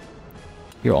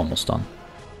 You're almost done.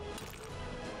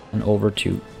 And over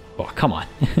to... Oh, come on.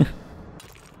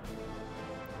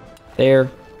 There.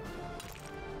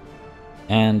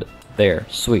 And there.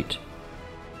 Sweet.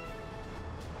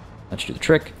 That should do the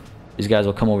trick. These guys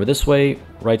will come over this way.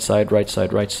 Right side, right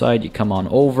side, right side. You come on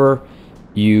over.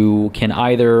 You can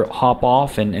either hop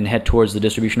off and head towards the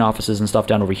distribution offices and stuff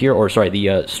down over here, or sorry,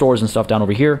 the stores and stuff down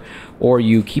over here, or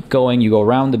you keep going, you go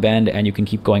around the bend, and you can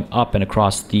keep going up and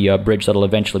across the bridge that'll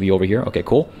eventually be over here. Okay,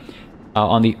 cool.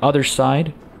 On the other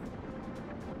side,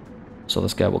 so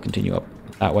this guy will continue up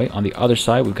that way. On the other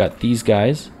side, we've got these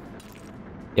guys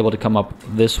able to come up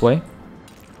this way.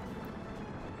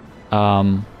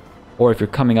 Or if you're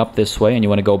coming up this way and you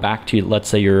want to go back to, let's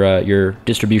say, your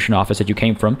distribution office that you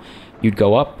came from, you'd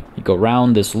go up, you go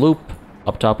around this loop,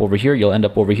 up top over here, you'll end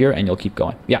up over here, and you'll keep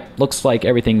going. Yeah, looks like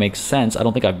everything makes sense. I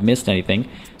don't think I've missed anything,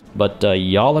 but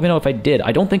y'all let me know if I did.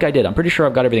 I don't think I did. I'm pretty sure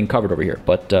I've got everything covered over here,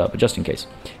 but just in case.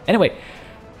 Anyway,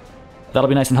 that'll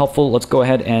be nice and helpful. Let's go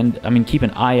ahead and, I mean, keep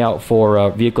an eye out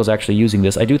for vehicles actually using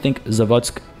this. I do think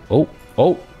Zavodsk...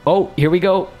 Oh, here we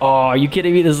go. Oh, are you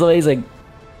kidding me? This is amazing.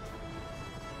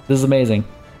 This is amazing.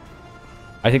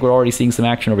 I think we're already seeing some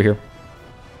action over here.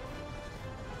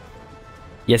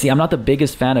 Yeah, see, I'm not the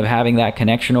biggest fan of having that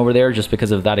connection over there just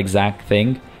because of that exact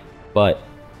thing. But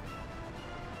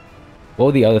what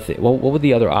would the other thing? What would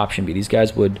the other option be? These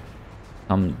guys would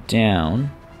come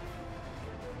down.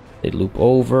 They'd loop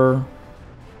over,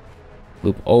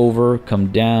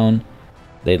 come down.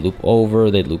 They'd loop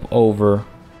over, they'd loop over.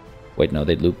 Wait, no,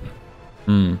 they'd loop.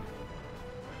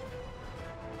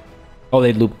 Oh,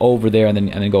 they'd loop over there and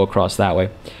then go across that way.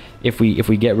 If we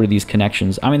get rid of these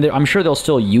connections, I mean, I'm sure they'll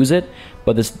still use it,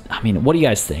 but this, I mean, what do you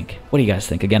guys think? What do you guys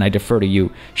think? Again, I defer to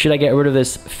you. Should I get rid of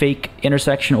this fake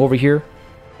intersection over here,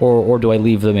 or do I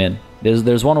leave them in?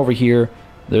 There's one over here,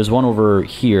 there's one over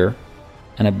here,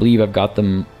 and I believe I've got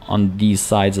them on these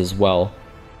sides as well.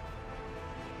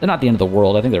 They're not the end of the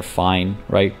world. I think they're fine,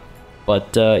 right?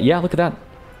 But yeah, look at that.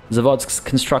 Zavodsk's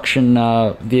construction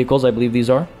vehicles, I believe these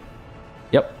are.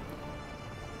 Yep.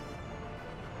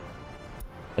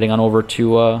 Heading on over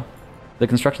to the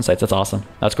construction sites. That's awesome.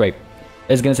 That's great.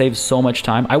 It's going to save so much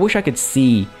time. I wish I could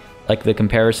see like the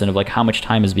comparison of like how much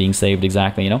time is being saved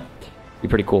exactly, you know? Be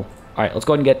pretty cool. All right, let's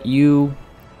go ahead and get you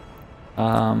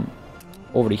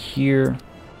over to here.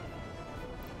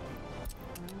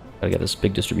 Gotta get this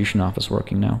big distribution office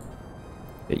working now.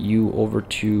 Get you over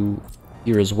to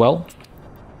here as well.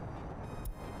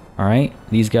 All right,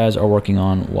 these guys are working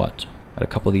on what? Got a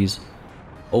couple of these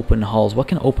open hulls. What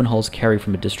can open hulls carry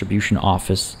from a distribution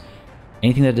office?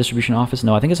 Anything that a distribution office?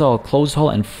 No, I think it's all closed hull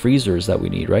and freezers that we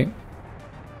need, right?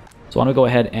 So I want to go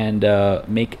ahead and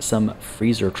make some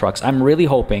freezer trucks. I'm really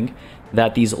hoping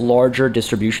that these larger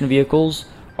distribution vehicles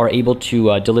are able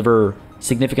to deliver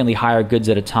significantly higher goods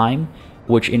at a time,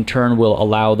 which in turn will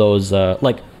allow those,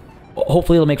 like,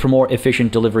 hopefully it'll make for more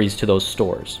efficient deliveries to those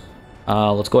stores.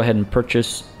 Let's go ahead and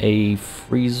purchase a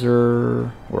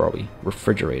freezer. Where are we?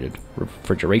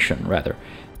 Refrigeration, rather.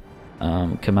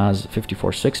 Kamaz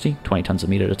 5460, 20 tons of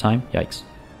meat at a time. Yikes.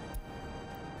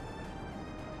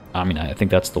 I mean, I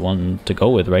think that's the one to go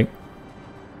with, right?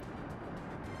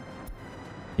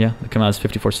 Yeah, the Kamaz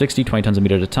 5460, 20 tons of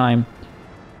meat at a time.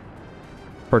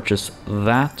 Purchase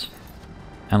that.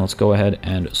 And let's go ahead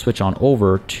and switch on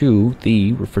over to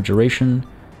the refrigeration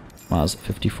Kamaz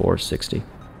 5460.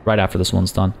 Right after this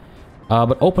one's done.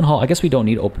 But open hull, I guess we don't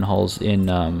need open hulls in...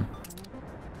 Oh,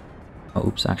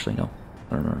 oops, actually, no.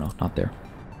 No, not there.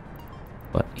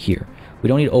 But here. We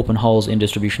don't need open hulls in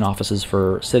distribution offices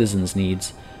for citizens'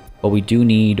 needs. But we do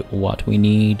need what? We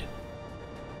need...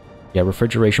 Yeah,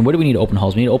 refrigeration. Where do we need open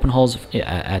hulls? We need open hulls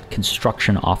at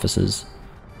construction offices.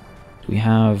 Do we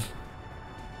have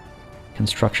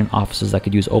construction offices that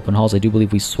could use open hulls? I do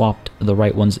believe we swapped the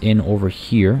right ones in over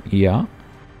here. Yeah.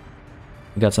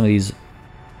 We got some of these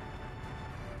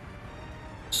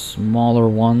smaller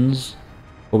ones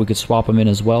where we could swap them in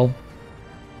as well.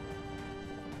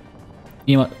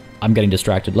 You know what? I'm getting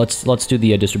distracted. Let's do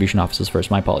the distribution offices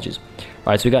first. My apologies. All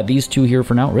right, so we got these two here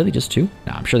for now. Really, just two?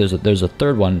 No, I'm sure there's a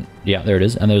third one. Yeah, there it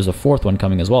is. And there's a fourth one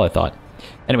coming as well, I thought.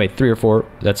 Anyway, 3 or 4.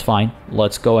 That's fine.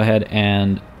 Let's go ahead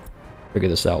and figure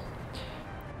this out.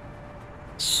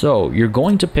 So you're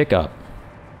going to pick up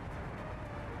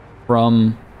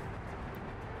from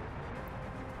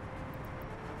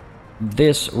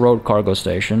this road cargo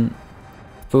station,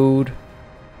 food,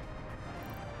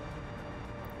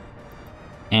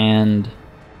 and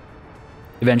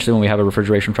eventually when we have a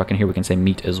refrigeration truck in here, we can say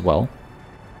meat as well.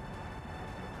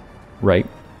 Right.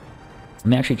 Let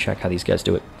me actually check how these guys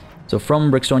do it. So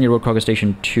from Brickstonia Road Cargo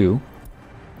Station 2,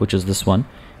 which is this one,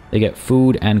 they get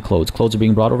food and clothes. Clothes are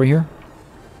being brought over here?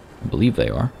 I believe they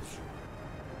are.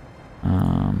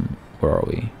 Where are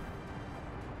we?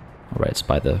 Alright, it's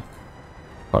by the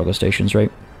cargo stations,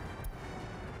 right?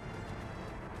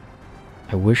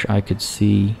 I wish I could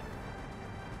see...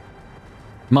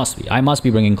 Must be. I must be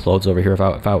bringing clothes over here.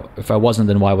 If I wasn't,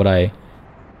 then why would I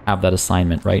have that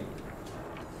assignment, right?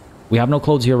 We have no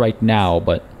clothes here right now,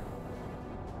 but...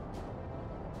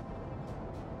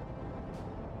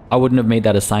 I wouldn't have made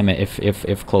that assignment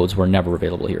if clothes were never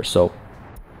available here, so...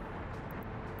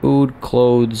 Food,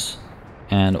 clothes,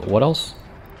 and what else?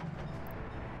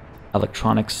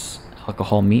 Electronics,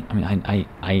 alcohol, meat. I mean,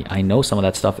 I know some of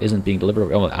that stuff isn't being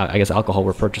delivered. Oh, I guess alcohol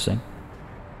we're purchasing.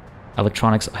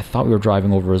 Electronics, I thought we were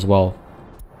driving over as well.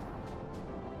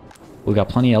 We got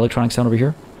plenty of electronics down over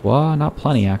here? Well, not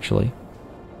plenty, actually.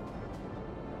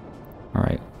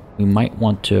 Alright. We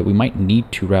might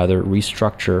need to, rather,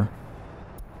 restructure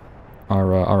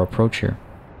our approach here.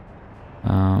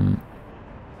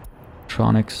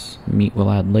 Electronics, meat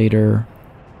we'll add later.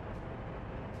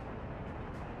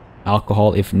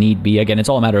 Alcohol if need be. Again, it's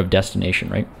all a matter of destination,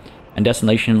 right? And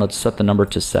destination, let's set the number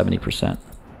to 70%.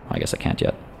 I guess I can't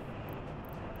yet.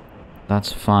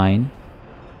 That's fine.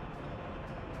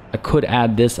 I could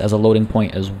add this as a loading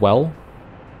point as well,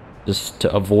 just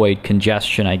to avoid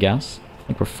congestion, I guess. I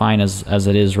think we're fine as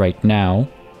it is right now.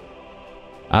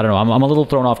 I don't know, I'm a little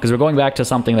thrown off because we're going back to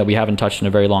something that we haven't touched in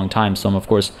a very long time, so I'm of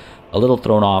course a little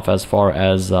thrown off as far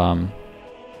as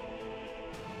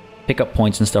pickup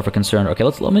points and stuff are concerned. Okay,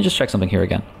 let me just check something here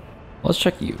again. Let's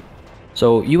check you.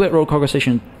 So you at Road Cargo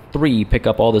Station 3 pick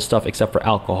up all this stuff except for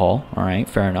alcohol. All right,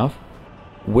 fair enough.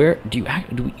 Where do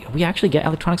we actually get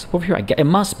electronics over here? It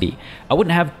must be. I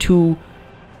wouldn't have two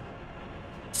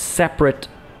separate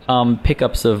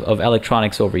pickups of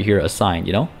electronics over here assigned,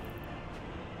 you know?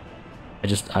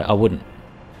 I wouldn't.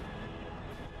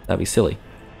 That'd be silly.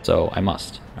 So I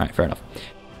must. All right, fair enough.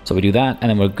 So we do that, and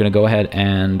then we're gonna go ahead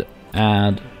and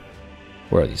add.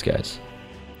 Where are these guys?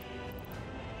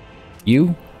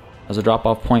 You as a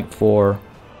drop-off point for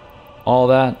all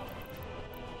that.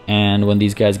 And when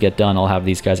these guys get done, I'll have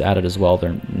these guys added as well.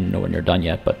 They're nowhere near done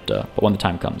yet, but when the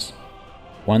time comes.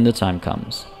 When the time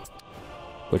comes.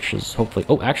 Which is hopefully...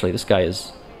 Oh, actually, this guy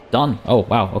is done. Oh,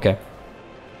 wow, okay.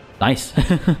 Nice.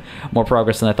 More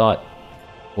progress than I thought.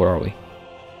 Where are we?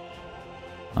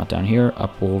 Not down here.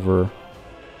 Up over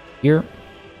here.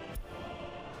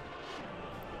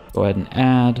 Go ahead and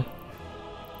add.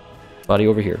 Body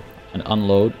over here. And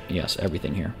unload. Yes,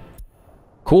 everything here.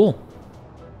 Cool.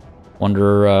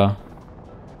 Wonder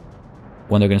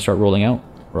when they're going to start rolling out.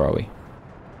 Where are we?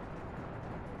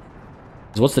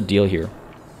 So what's the deal here?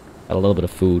 Got a little bit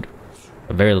of food.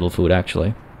 Or very little food,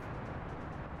 actually.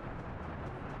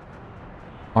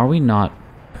 Are we not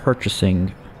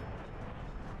purchasing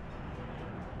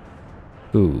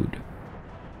food?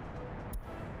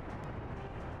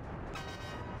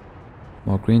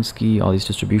 Greensky, all these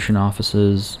distribution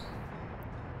offices.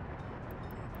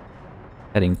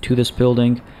 Heading to this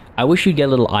building. I wish you'd get a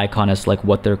little icon as like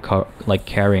what they're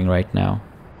carrying right now.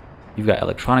 You've got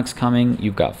electronics coming.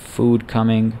 You've got food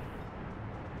coming.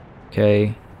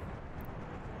 Okay.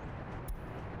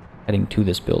 Heading to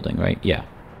this building, right? Yeah.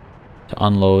 To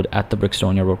unload at the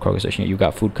Brickstonia Road Cargo Station. You've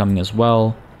got food coming as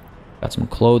well. Got some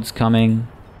clothes coming.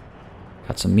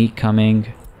 Got some meat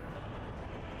coming.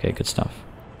 Okay, good stuff.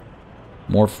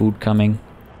 More food coming.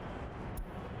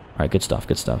 Alright, good stuff,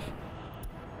 good stuff.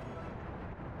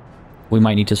 We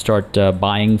might need to start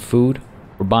buying food.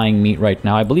 We're buying meat right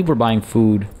now. I believe we're buying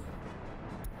food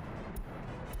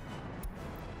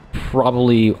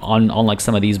probably on like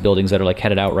some of these buildings that are like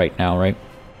headed out right now, right?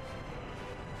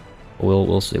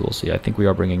 We'll see. I think we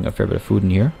are bringing a fair bit of food in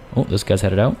here. Oh, this guy's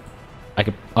headed out. I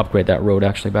could upgrade that road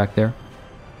actually back there.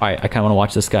 All right, I kind of want to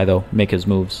watch this guy though make his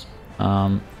moves.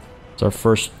 It's our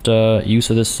first use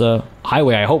of this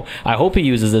highway. I hope he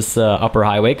uses this upper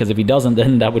highway, because if he doesn't,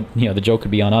 then that would, you know, the joke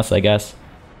could be on us, I guess.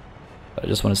 But I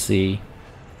just want to see.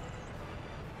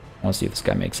 I want to see if this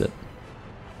guy makes it.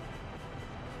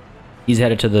 He's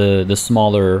headed to the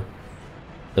smaller,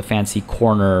 the fancy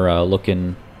corner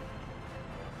looking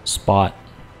spot,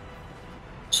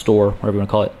 store, whatever you want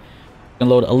to call it. I'm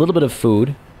gonna load a little bit of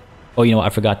food. Oh, you know what? I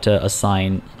forgot to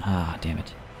assign. Ah, damn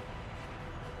it.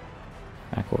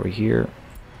 Back over here.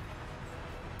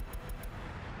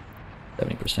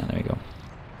 70%, there you go.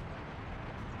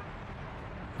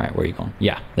 Where are you going?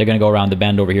 Yeah, they're gonna go around the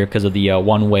bend over here because of the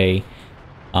one-way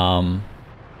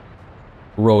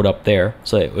road up there.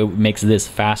 So it makes this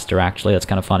faster, actually. That's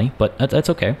kind of funny, but that's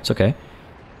okay. It's okay.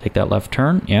 Take that left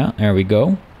turn. Yeah, there we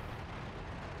go.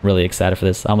 Really excited for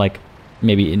this. I'm like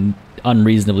maybe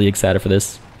unreasonably excited for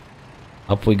this.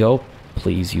 Up we go.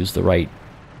 Please use the right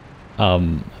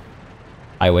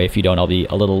highway. If you don't, I'll be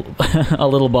a little a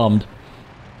little bummed.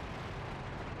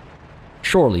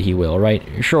 Surely he will, right?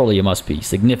 Surely it must be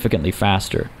significantly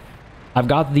faster. I've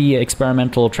got the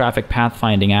experimental traffic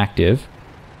pathfinding active,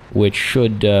 which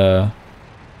should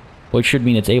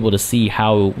mean it's able to see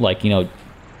how, like, you know,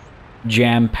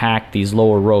 jam-packed these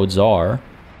lower roads are.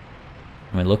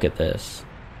 I mean, look at this.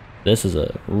 This is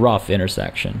a rough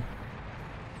intersection.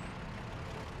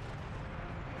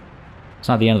 It's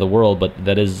not the end of the world, but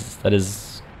that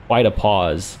is quite a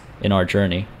pause in our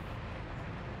journey.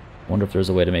 I wonder if there's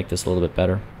a way to make this a little bit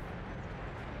better. Can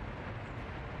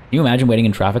you imagine waiting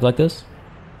in traffic like this?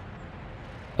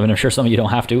 I mean, I'm sure some of you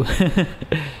don't have to.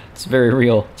 It's very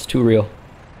real. It's too real.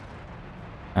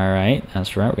 Alright,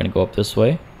 that's right. We're going to go up this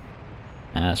way.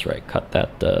 That's right. Cut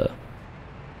that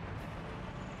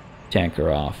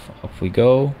tanker off. Up we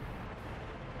go.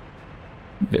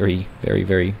 Very, very,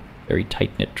 very, very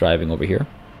tight-knit driving over here.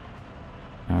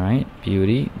 Alright,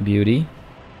 beauty, beauty.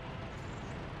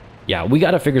 Yeah, we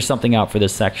got to figure something out for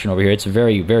this section over here. It's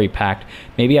very, very packed.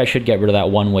 Maybe I should get rid of that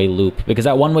one-way loop, because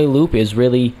that one-way loop is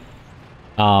really...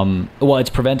 well, it's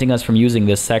preventing us from using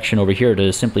this section over here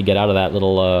to simply get out of that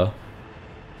little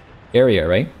area,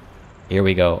 right? Here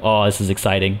we go. Oh, this is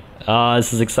exciting. Oh,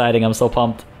 this is exciting. I'm so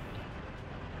pumped.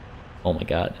 Oh my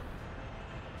god.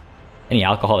 Any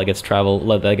alcohol that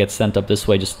gets sent up this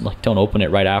way, just like don't open it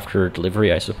right after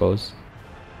delivery, I suppose.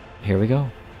 Here we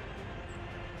go.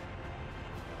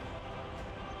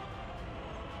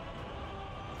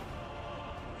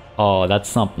 Oh, that's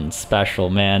something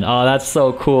special, man. Oh, that's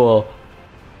so cool.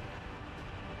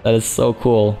 That is so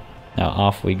cool. Now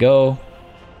off we go.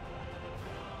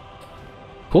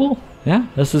 Cool. Yeah,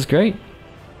 this is great.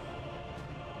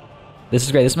 This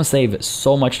is great. This must save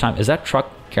so much time. Is that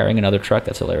truck carrying another truck?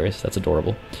 That's hilarious. That's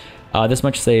adorable. This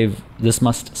must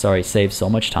save so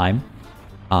much time.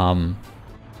 And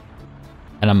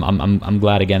I'm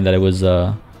glad again that it was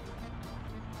a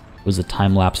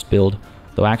time-lapsed build.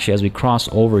 Though actually, as we cross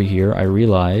over here, I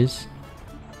realize...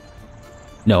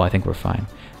 No, I think we're fine.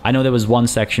 I know there was one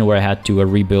section where I had to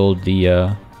rebuild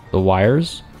the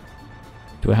wires.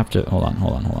 Do I have to... Hold on.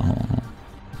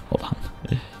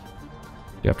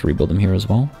 Do you have to rebuild them here as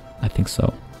well? I think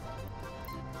so.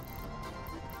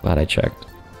 Glad I checked.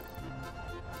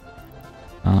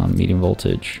 Medium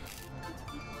voltage.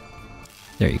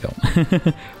 There you go.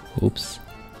 Oops.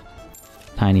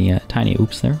 Tiny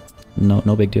oops there.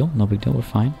 No big deal. No big deal. We're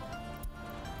fine.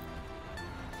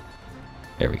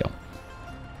 There we go.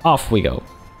 Off we go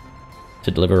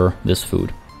to deliver this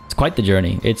food. It's quite the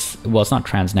journey. It's not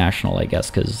transnational, I guess,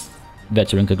 because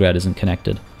Veteringrad isn't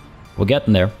connected. We're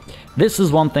getting there. This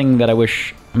is one thing that I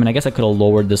wish... I mean, I guess I could have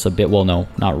lowered this a bit. Well, no,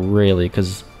 not really,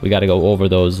 because we got to go over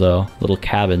those little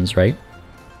cabins, right?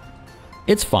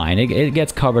 It's fine. It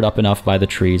gets covered up enough by the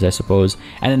trees, I suppose.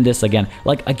 And then this, again,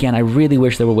 I really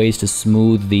wish there were ways to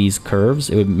smooth these curves.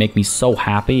 It would make me so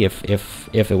happy if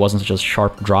it wasn't such a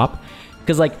sharp drop.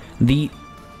 Because, like, the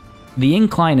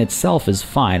incline itself is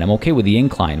fine. I'm okay with the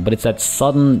incline, but it's that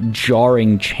sudden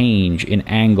jarring change in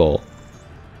angle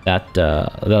that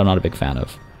I'm not a big fan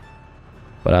of.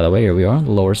 But either way, here we are, the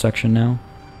lower section now.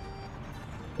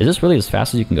 Is this really as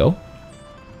fast as you can go?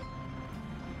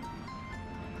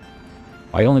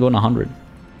 Why are you only going 100?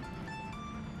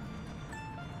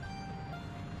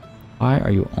 Why are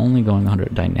you only going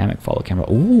 100? Dynamic follow camera.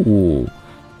 Ooh.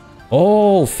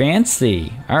 Oh,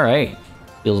 fancy. All right.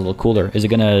 Feels a little cooler. Is it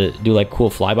gonna do like cool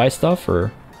flyby stuff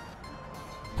or?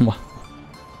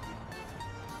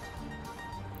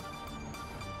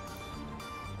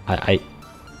 I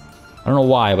don't know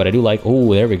why, but I do like...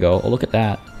 Oh, there we go. Oh, look at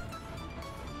that.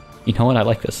 You know what? I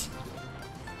like this.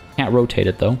 Can't rotate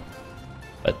it, though.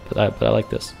 But I like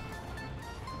this.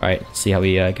 Alright, let's see how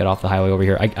we get off the highway over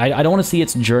here. I don't want to see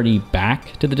its journey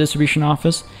back to the distribution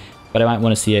office, but I might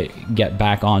want to see it get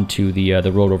back onto the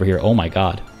road over here. Oh my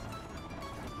god.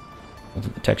 I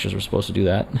think the textures were supposed to do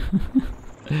that.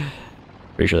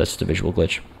 Pretty sure that's just a visual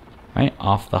glitch. Alright,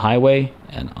 off the highway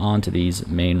and onto these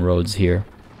main roads here.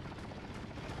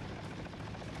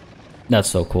 That's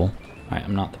so cool. Alright,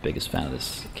 I'm not the biggest fan of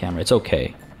this camera. It's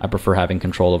okay. I prefer having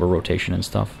control over rotation and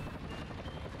stuff.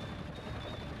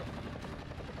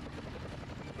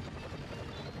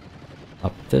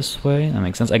 Up this way. That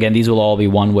makes sense. Again, these will all be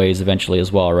one-ways eventually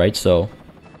as well, right? So,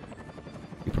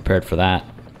 be prepared for that.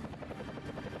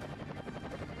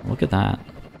 look at that.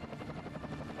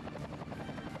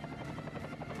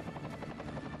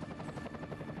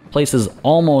 Place is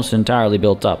almost entirely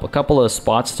built up. A couple of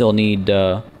spots still need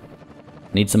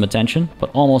some attention,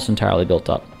 but almost entirely built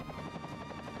up.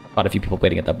 Quite a few people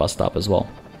waiting at that bus stop as well.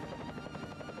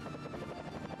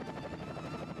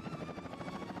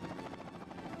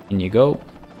 In you go.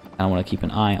 I want to keep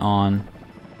an eye on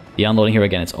the unloading here.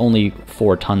 Again, it's only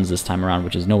 4 tons this time around,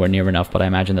 which is nowhere near enough, but I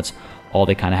imagine that's all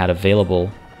they kind of had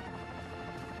available.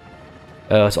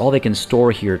 It's all they can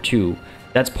store here, too.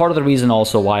 That's part of the reason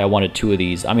also why I wanted 2 of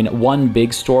these. I mean, 1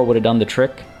 big store would have done the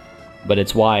trick, but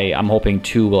it's why I'm hoping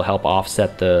 2 will help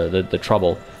offset the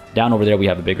trouble. Down over there, we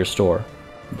have a bigger store,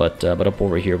 but up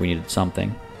over here, we needed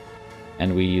something.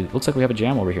 And looks like we have a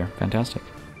jam over here. Fantastic.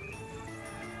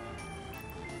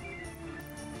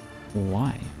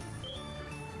 Why?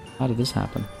 How did this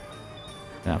happen?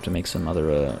 Gonna have to make some other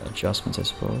adjustments, I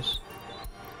suppose.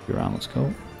 You're on, let's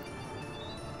go.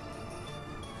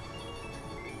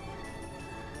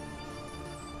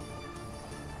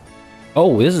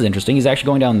 Oh, this is interesting. He's actually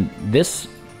going down this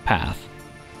path.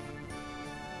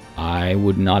 I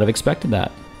would not have expected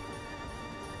that.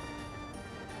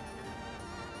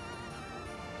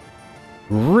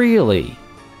 Really?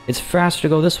 It's faster to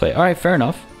go this way. Alright, fair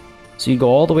enough. So you go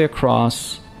all the way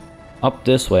across, up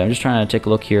this way. I'm just trying to take a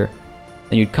look here.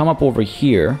 Then you'd come up over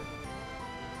here,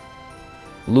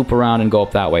 loop around and go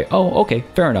up that way. Oh, okay,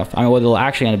 fair enough. I mean, what they'll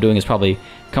actually end up doing is probably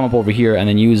come up over here and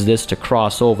then use this to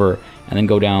cross over and then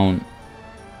go down.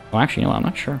 Oh, actually, you know what? I'm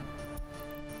not sure.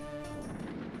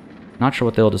 Not sure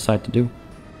what they'll decide to do.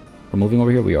 We're moving over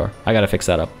here? We are. I gotta fix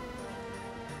that up.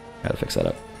 But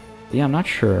yeah, I'm not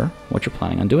sure what you're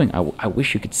planning on doing. I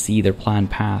wish you could see their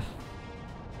planned path.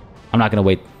 I'm not gonna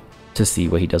wait to see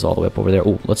what he does all the way up over there.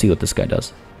 Oh, let's see what this guy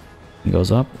does. He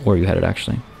goes up. Where are you headed,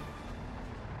 actually?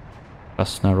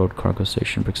 Bus, Road, Cargo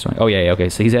Station, Brickstone. Oh, yeah, okay.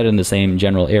 So he's headed in the same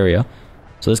general area.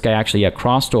 So this guy actually, yeah,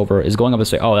 crossed over, is going up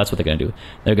this way. Oh, that's what they're going to do.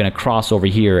 They're going to cross over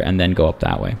here and then go up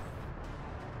that way.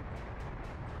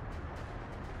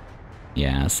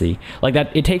 Yeah, see? Like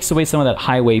that, it takes away some of that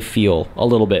highway feel a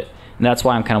little bit. And that's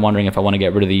why I'm kind of wondering if I want to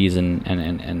get rid of these and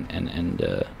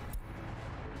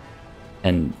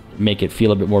make it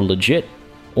feel a bit more legit,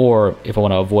 or if I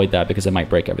want to avoid that because it might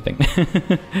break everything.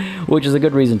 Which is a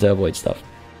good reason to avoid stuff.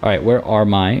 Alright, where are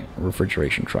my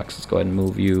refrigeration trucks? Let's go ahead and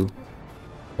move you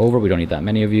over. We don't need that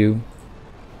many of you.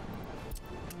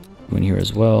 You in here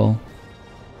as well.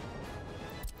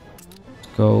 Let's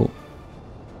go.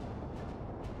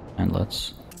 And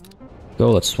let's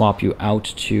go. Let's swap you out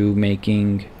to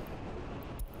making...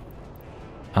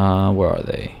 where are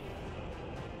they?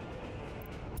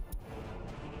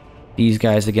 These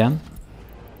guys again.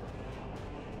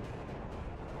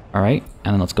 Alright,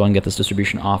 and then let's go and get this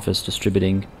distribution office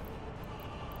distributing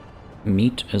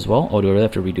meat as well. Oh, do I really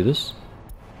have to redo this?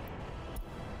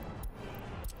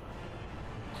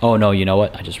 Oh no, you know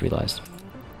what? I just realized.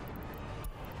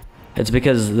 It's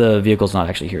because the vehicle's not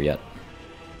actually here yet.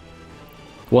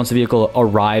 Once the vehicle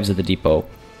arrives at the depot,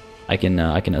 I can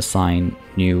assign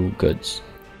new goods.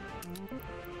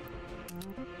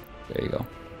 There you go.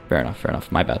 Fair enough, fair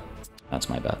enough. My bad. That's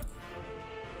my bad.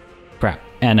 Crap.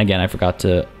 And again, I forgot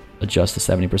to adjust to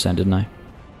 70%, didn't I?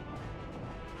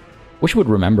 Wish it would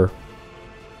remember.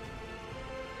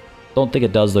 Don't think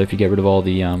it does, though, if you get rid of all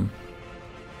the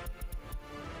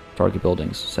target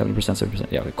buildings. 70%,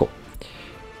 70%. Yeah, okay, cool.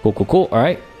 Cool, cool, cool. All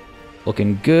right.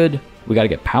 Looking good. We got to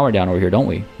get power down over here, don't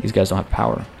we? These guys don't have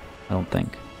power, I don't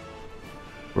think.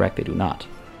 Correct, they do not.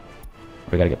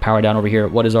 We got to get power down over here.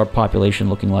 What is our population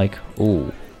looking like?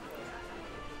 Ooh.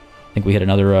 I think we hit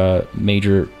another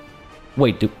major...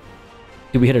 Wait, did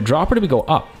we hit a drop or did we go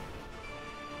up?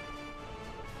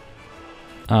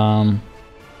 I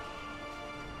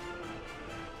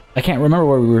can't remember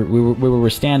where we were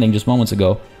standing just moments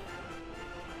ago.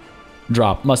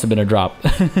 Drop. Must have been a drop.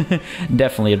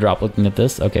 Definitely a drop looking at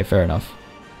this. Okay, fair enough.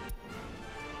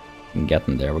 We can get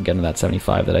them there. We're getting that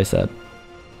 75 that I said.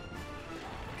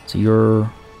 So you're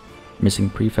missing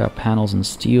prefab panels and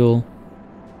steel.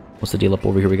 What's the deal up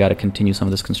over here? We got to continue some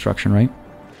of this construction, right?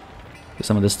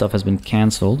 Some of this stuff has been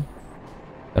cancelled.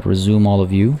 Got to resume all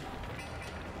of you.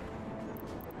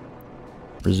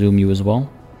 Resume you as well.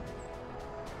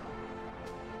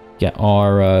 Get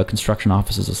our construction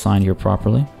offices assigned here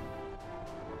properly.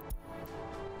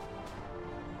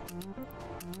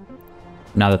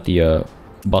 Now that the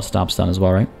bus stop's done as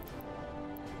well, right?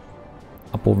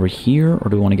 Up over here, or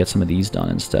do we want to get some of these done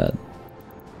instead?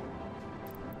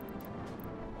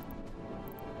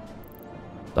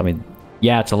 I mean,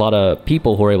 yeah, it's a lot of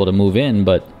people who are able to move in,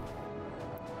 but...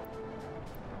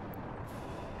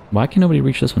 Why can nobody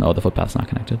reach this one? Oh, the footpath's not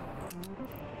connected.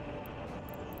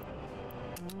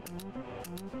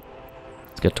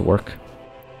 Let's get to work.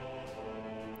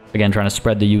 Again, trying to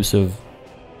spread the use of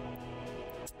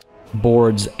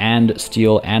boards and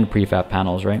steel and prefab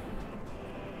panels, right?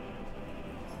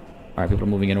 Alright, people are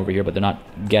moving in over here, but they're not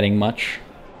getting much.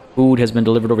 Food has been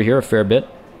delivered over here a fair bit.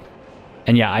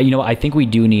 And yeah, you know, I think we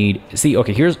do need... See,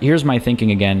 okay, here's my thinking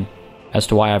again as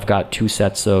to why I've got 2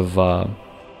 sets of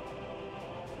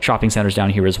shopping centers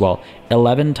down here as well.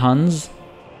 11 tons,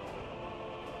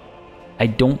 I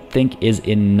don't think is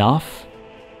enough.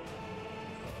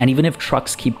 And even if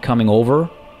trucks keep coming over,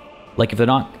 like if they're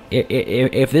not...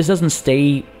 If this doesn't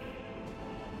stay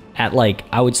at, like,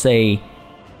 I would say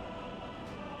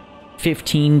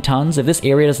 15 tons, if this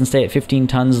area doesn't stay at 15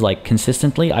 tons, like,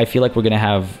 consistently, I feel like we're going to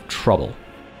have trouble.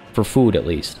 For food, at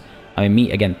least. I mean,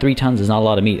 meat, again, 3 tons is not a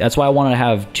lot of meat. That's why I wanted to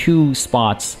have 2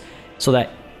 spots so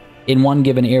that in one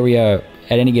given area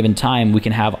at any given time, we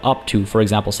can have up to, for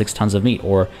example, 6 tons of meat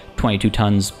or 22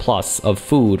 tons plus of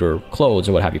food or clothes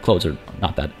or what have you. Clothes are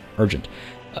not that urgent.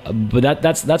 But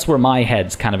that's where my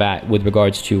head's kind of at with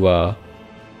regards to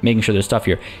making sure there's stuff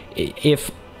here.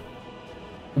 If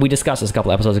we discussed this a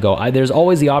couple episodes ago, there's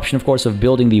always the option, of course, of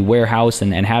building the warehouse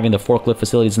and having the forklift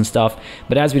facilities and stuff.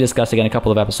 But as we discussed again a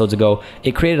couple of episodes ago,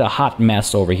 it created a hot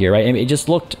mess over here, right? I mean, it just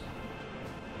looked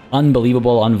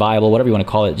unbelievable, unviable, whatever you want to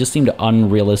call it. It just seemed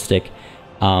unrealistic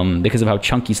because of how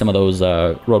chunky some of those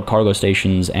road cargo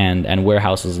stations and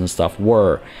warehouses and stuff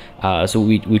were. So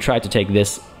we tried to take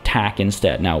this tack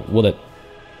instead. Now, will it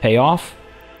pay off?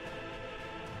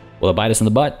 Will it bite us in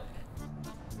the butt?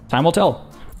 Time will tell.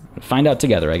 Find out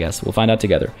together, I guess. We'll find out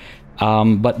together.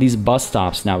 But these bus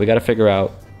stops now, we got to figure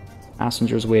out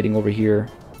passengers waiting over here.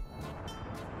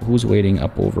 Who's waiting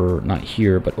up over, not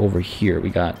here, but over here? We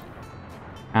got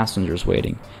passengers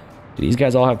waiting. Do these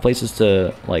guys all have places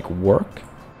to, like, work?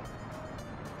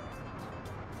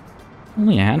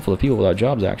 Only a handful of people without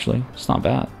jobs, actually. It's not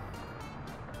bad.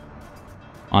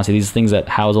 Honestly, these things that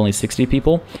house only 60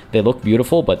 people, they look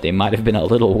beautiful, but they might have been a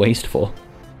little wasteful.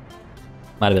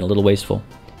 Might have been a little wasteful.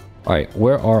 Alright,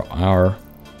 where are our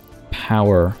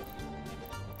power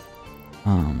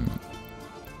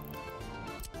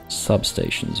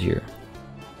substations here?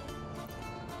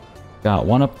 Got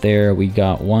one up there, we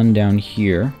got one down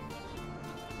here.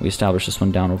 We established this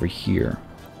one down over here,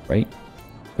 right?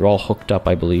 They're all hooked up,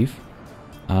 I believe.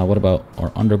 What about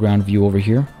our underground view over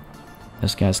here?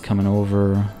 This guy's coming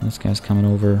over, this guy's coming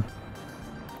over.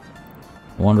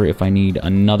 I wonder if I need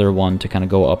another one to kind of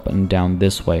go up and down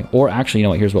this way. Or actually, you know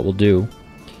what, here's what we'll do.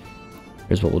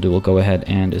 Here's what we'll do. We'll go ahead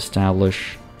and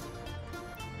establish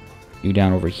you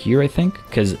down over here, I think.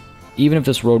 Because even if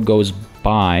this road goes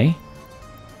by...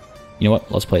 You know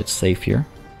what, let's play it safe here.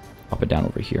 Pop it down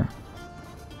over here.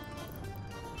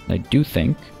 And I do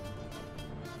think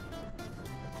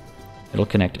it'll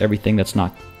connect everything that's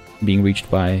not being reached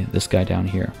by this guy down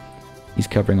here. He's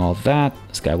covering all of that.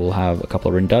 This guy will have a couple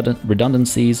of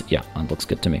redundancies. Yeah, that looks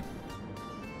good to me.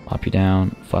 Pop you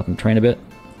down, flatten the train a bit.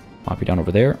 Pop you down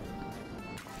over there.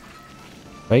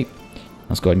 Right.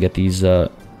 Let's go ahead and get these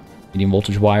medium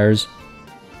voltage wires.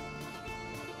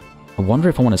 I wonder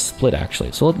if I want to split,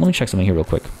 actually. So let me check something here real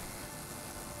quick.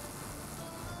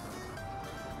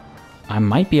 I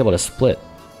might be able to split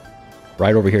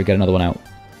right over here, get another one out.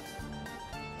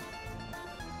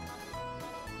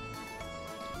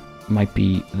 Might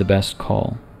be the best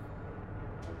call.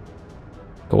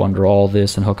 Go under all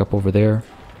this and hook up over there.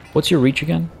 What's your reach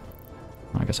again?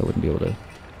 I guess I wouldn't be able to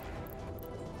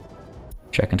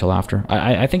check until after.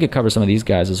 I think it covers some of these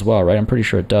guys as well, right? I'm pretty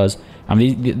sure it does. I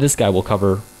mean, this guy will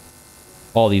cover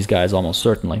all these guys almost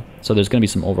certainly. So there's going to be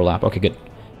some overlap. Okay, good.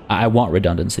 I want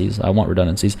redundancies. I want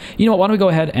redundancies. You know what? Why don't we go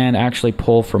ahead and actually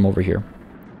pull from over here?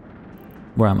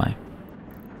 Where am I?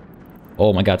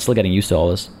 Oh my god, still getting used to all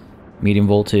this. Medium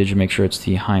voltage, make sure it's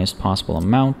the highest possible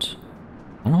amount.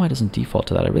 I don't know why it doesn't default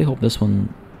to that. I really hope this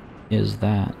one is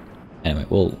that. Anyway,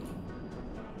 we'll...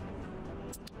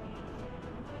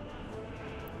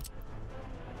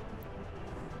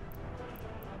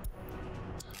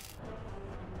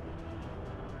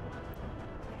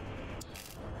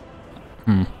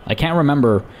 I can't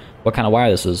remember what kind of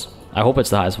wire this is. I hope it's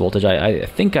the highest voltage. I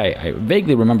think I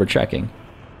vaguely remember checking.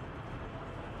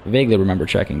 Vaguely remember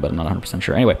checking, but I'm not 100%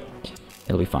 sure. Anyway,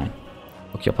 it'll be fine.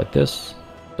 Hook you up like this.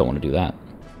 Don't want to do that.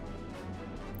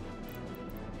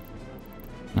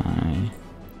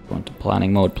 Go into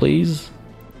planning mode, please.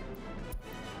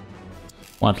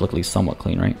 Want it to look at least somewhat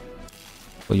clean, right?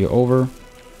 Pull you over.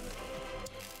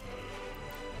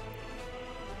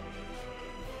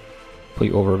 Pull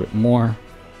you over a bit more.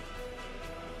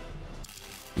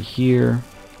 Here.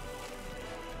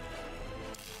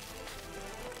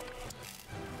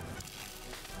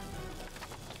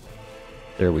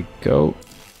 There we go.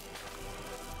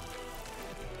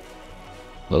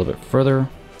 A little bit further.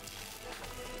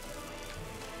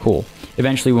 Cool.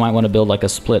 Eventually, we might want to build like a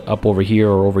split up over here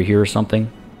or over here or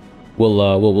something.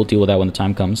 We'll deal with that when the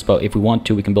time comes. But if we want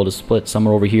to, we can build a split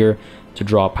somewhere over here to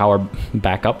draw power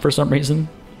back up for some reason,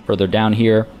 further down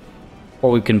here.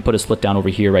 Or we can put a split down over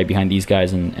here right behind these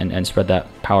guys and spread that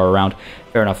power around.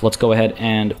 Fair enough. Let's go ahead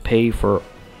and pay for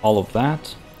all of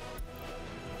that.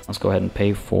 Let's go ahead and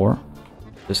pay for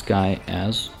this guy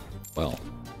as well.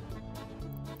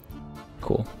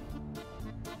 Cool.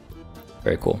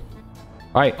 Very cool.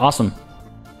 Alright, awesome.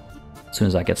 As soon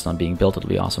as that gets done being built, it'll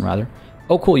be awesome, rather.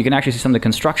 Oh, cool. You can actually see some of the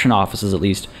construction offices, at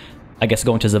least. I guess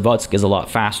going to Zavutsk is a lot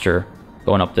faster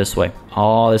going up this way.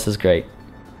 Oh, this is great.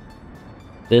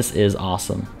 This is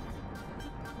awesome.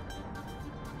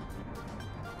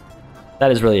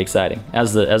 That is really exciting.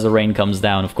 As the rain comes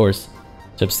down, of course,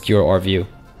 to obscure our view.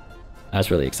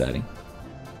 That's really exciting.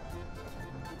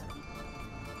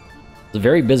 It's a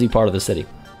very busy part of the city.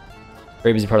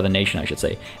 Very busy part of the nation, I should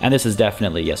say. And this is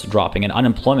definitely, yes, dropping. And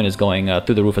unemployment is going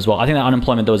through the roof as well. I think that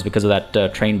unemployment, though, is because of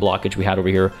that train blockage we had over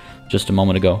here just a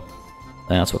moment ago.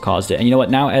 And that's what caused it. And you know what?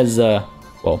 Now as,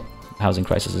 well, housing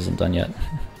crisis isn't done yet.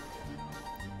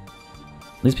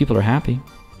 These people are happy.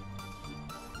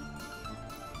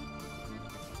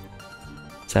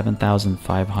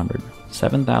 7,500.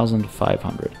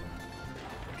 7,500.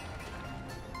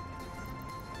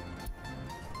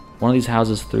 One of these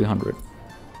houses, 300.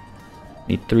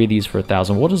 Need 3 of these for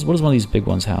 1,000. What does one of these big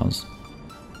ones house?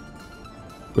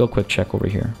 Real quick check over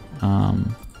here.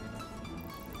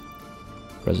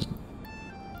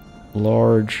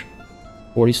 Large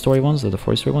 40-story ones? They're the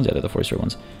 40-story ones? Yeah, they're the 40-story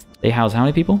ones. They house how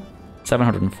many people?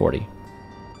 740.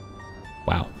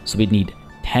 Wow. So we'd need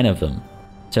 10 of them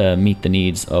to meet the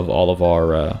needs of all of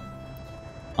our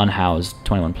unhoused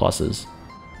 21 pluses.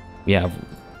 We have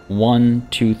 1,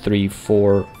 2, 3,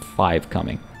 4, 5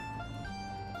 coming.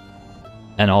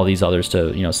 And all these others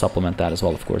to, you know, supplement that as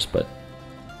well, of course, but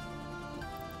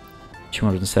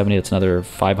 270, that's another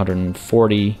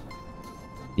 540.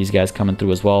 These guys coming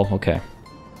through as well. Okay.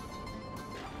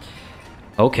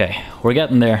 Okay, we're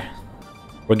getting there.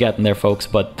 We're getting there, folks,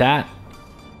 but that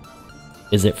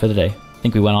is it for the day. I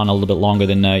think we went on a little bit longer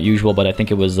than usual, but I think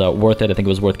it was worth it. I think it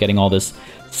was worth getting all this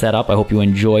set up. I hope you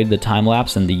enjoyed the time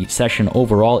lapse and the session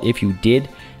overall. If you did,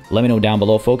 let me know down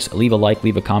below, folks. Leave a like,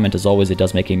 leave a comment. As always, it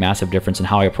does make a massive difference in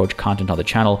how I approach content on the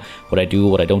channel. What I do,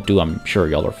 what I don't do, I'm sure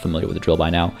y'all are familiar with the drill by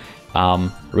now.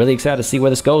 Really excited to see where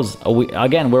this goes.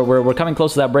 Again, we're coming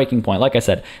close to that breaking point. Like I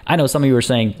said, I know some of you are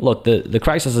saying, look, the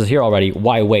crisis is here already.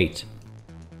 Why wait?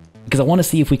 Because I want to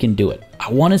see if we can do it.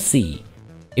 I want to see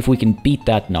if we can beat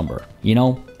that number. You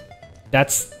know,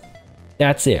 that's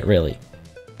it, really.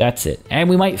 That's it. And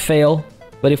we might fail,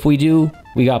 but if we do,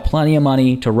 we got plenty of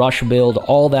money to rush build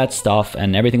all that stuff,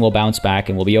 and everything will bounce back,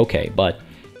 and we'll be okay. But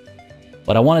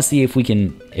I want to see if we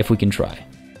can try.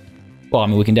 Well, I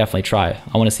mean, we can definitely try.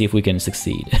 I want to see if we can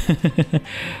succeed.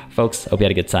 Folks, hope you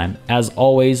had a good time. As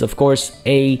always, of course,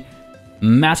 a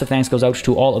massive thanks goes out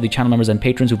to all of the channel members and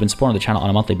patrons who've been supporting the channel on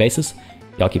a monthly basis.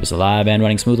 Y'all keep us alive and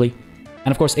running smoothly.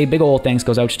 And of course, a big ol' thanks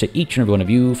goes out to each and every one of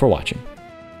you for watching.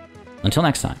 Until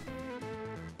next time,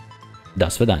 до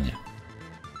свидания.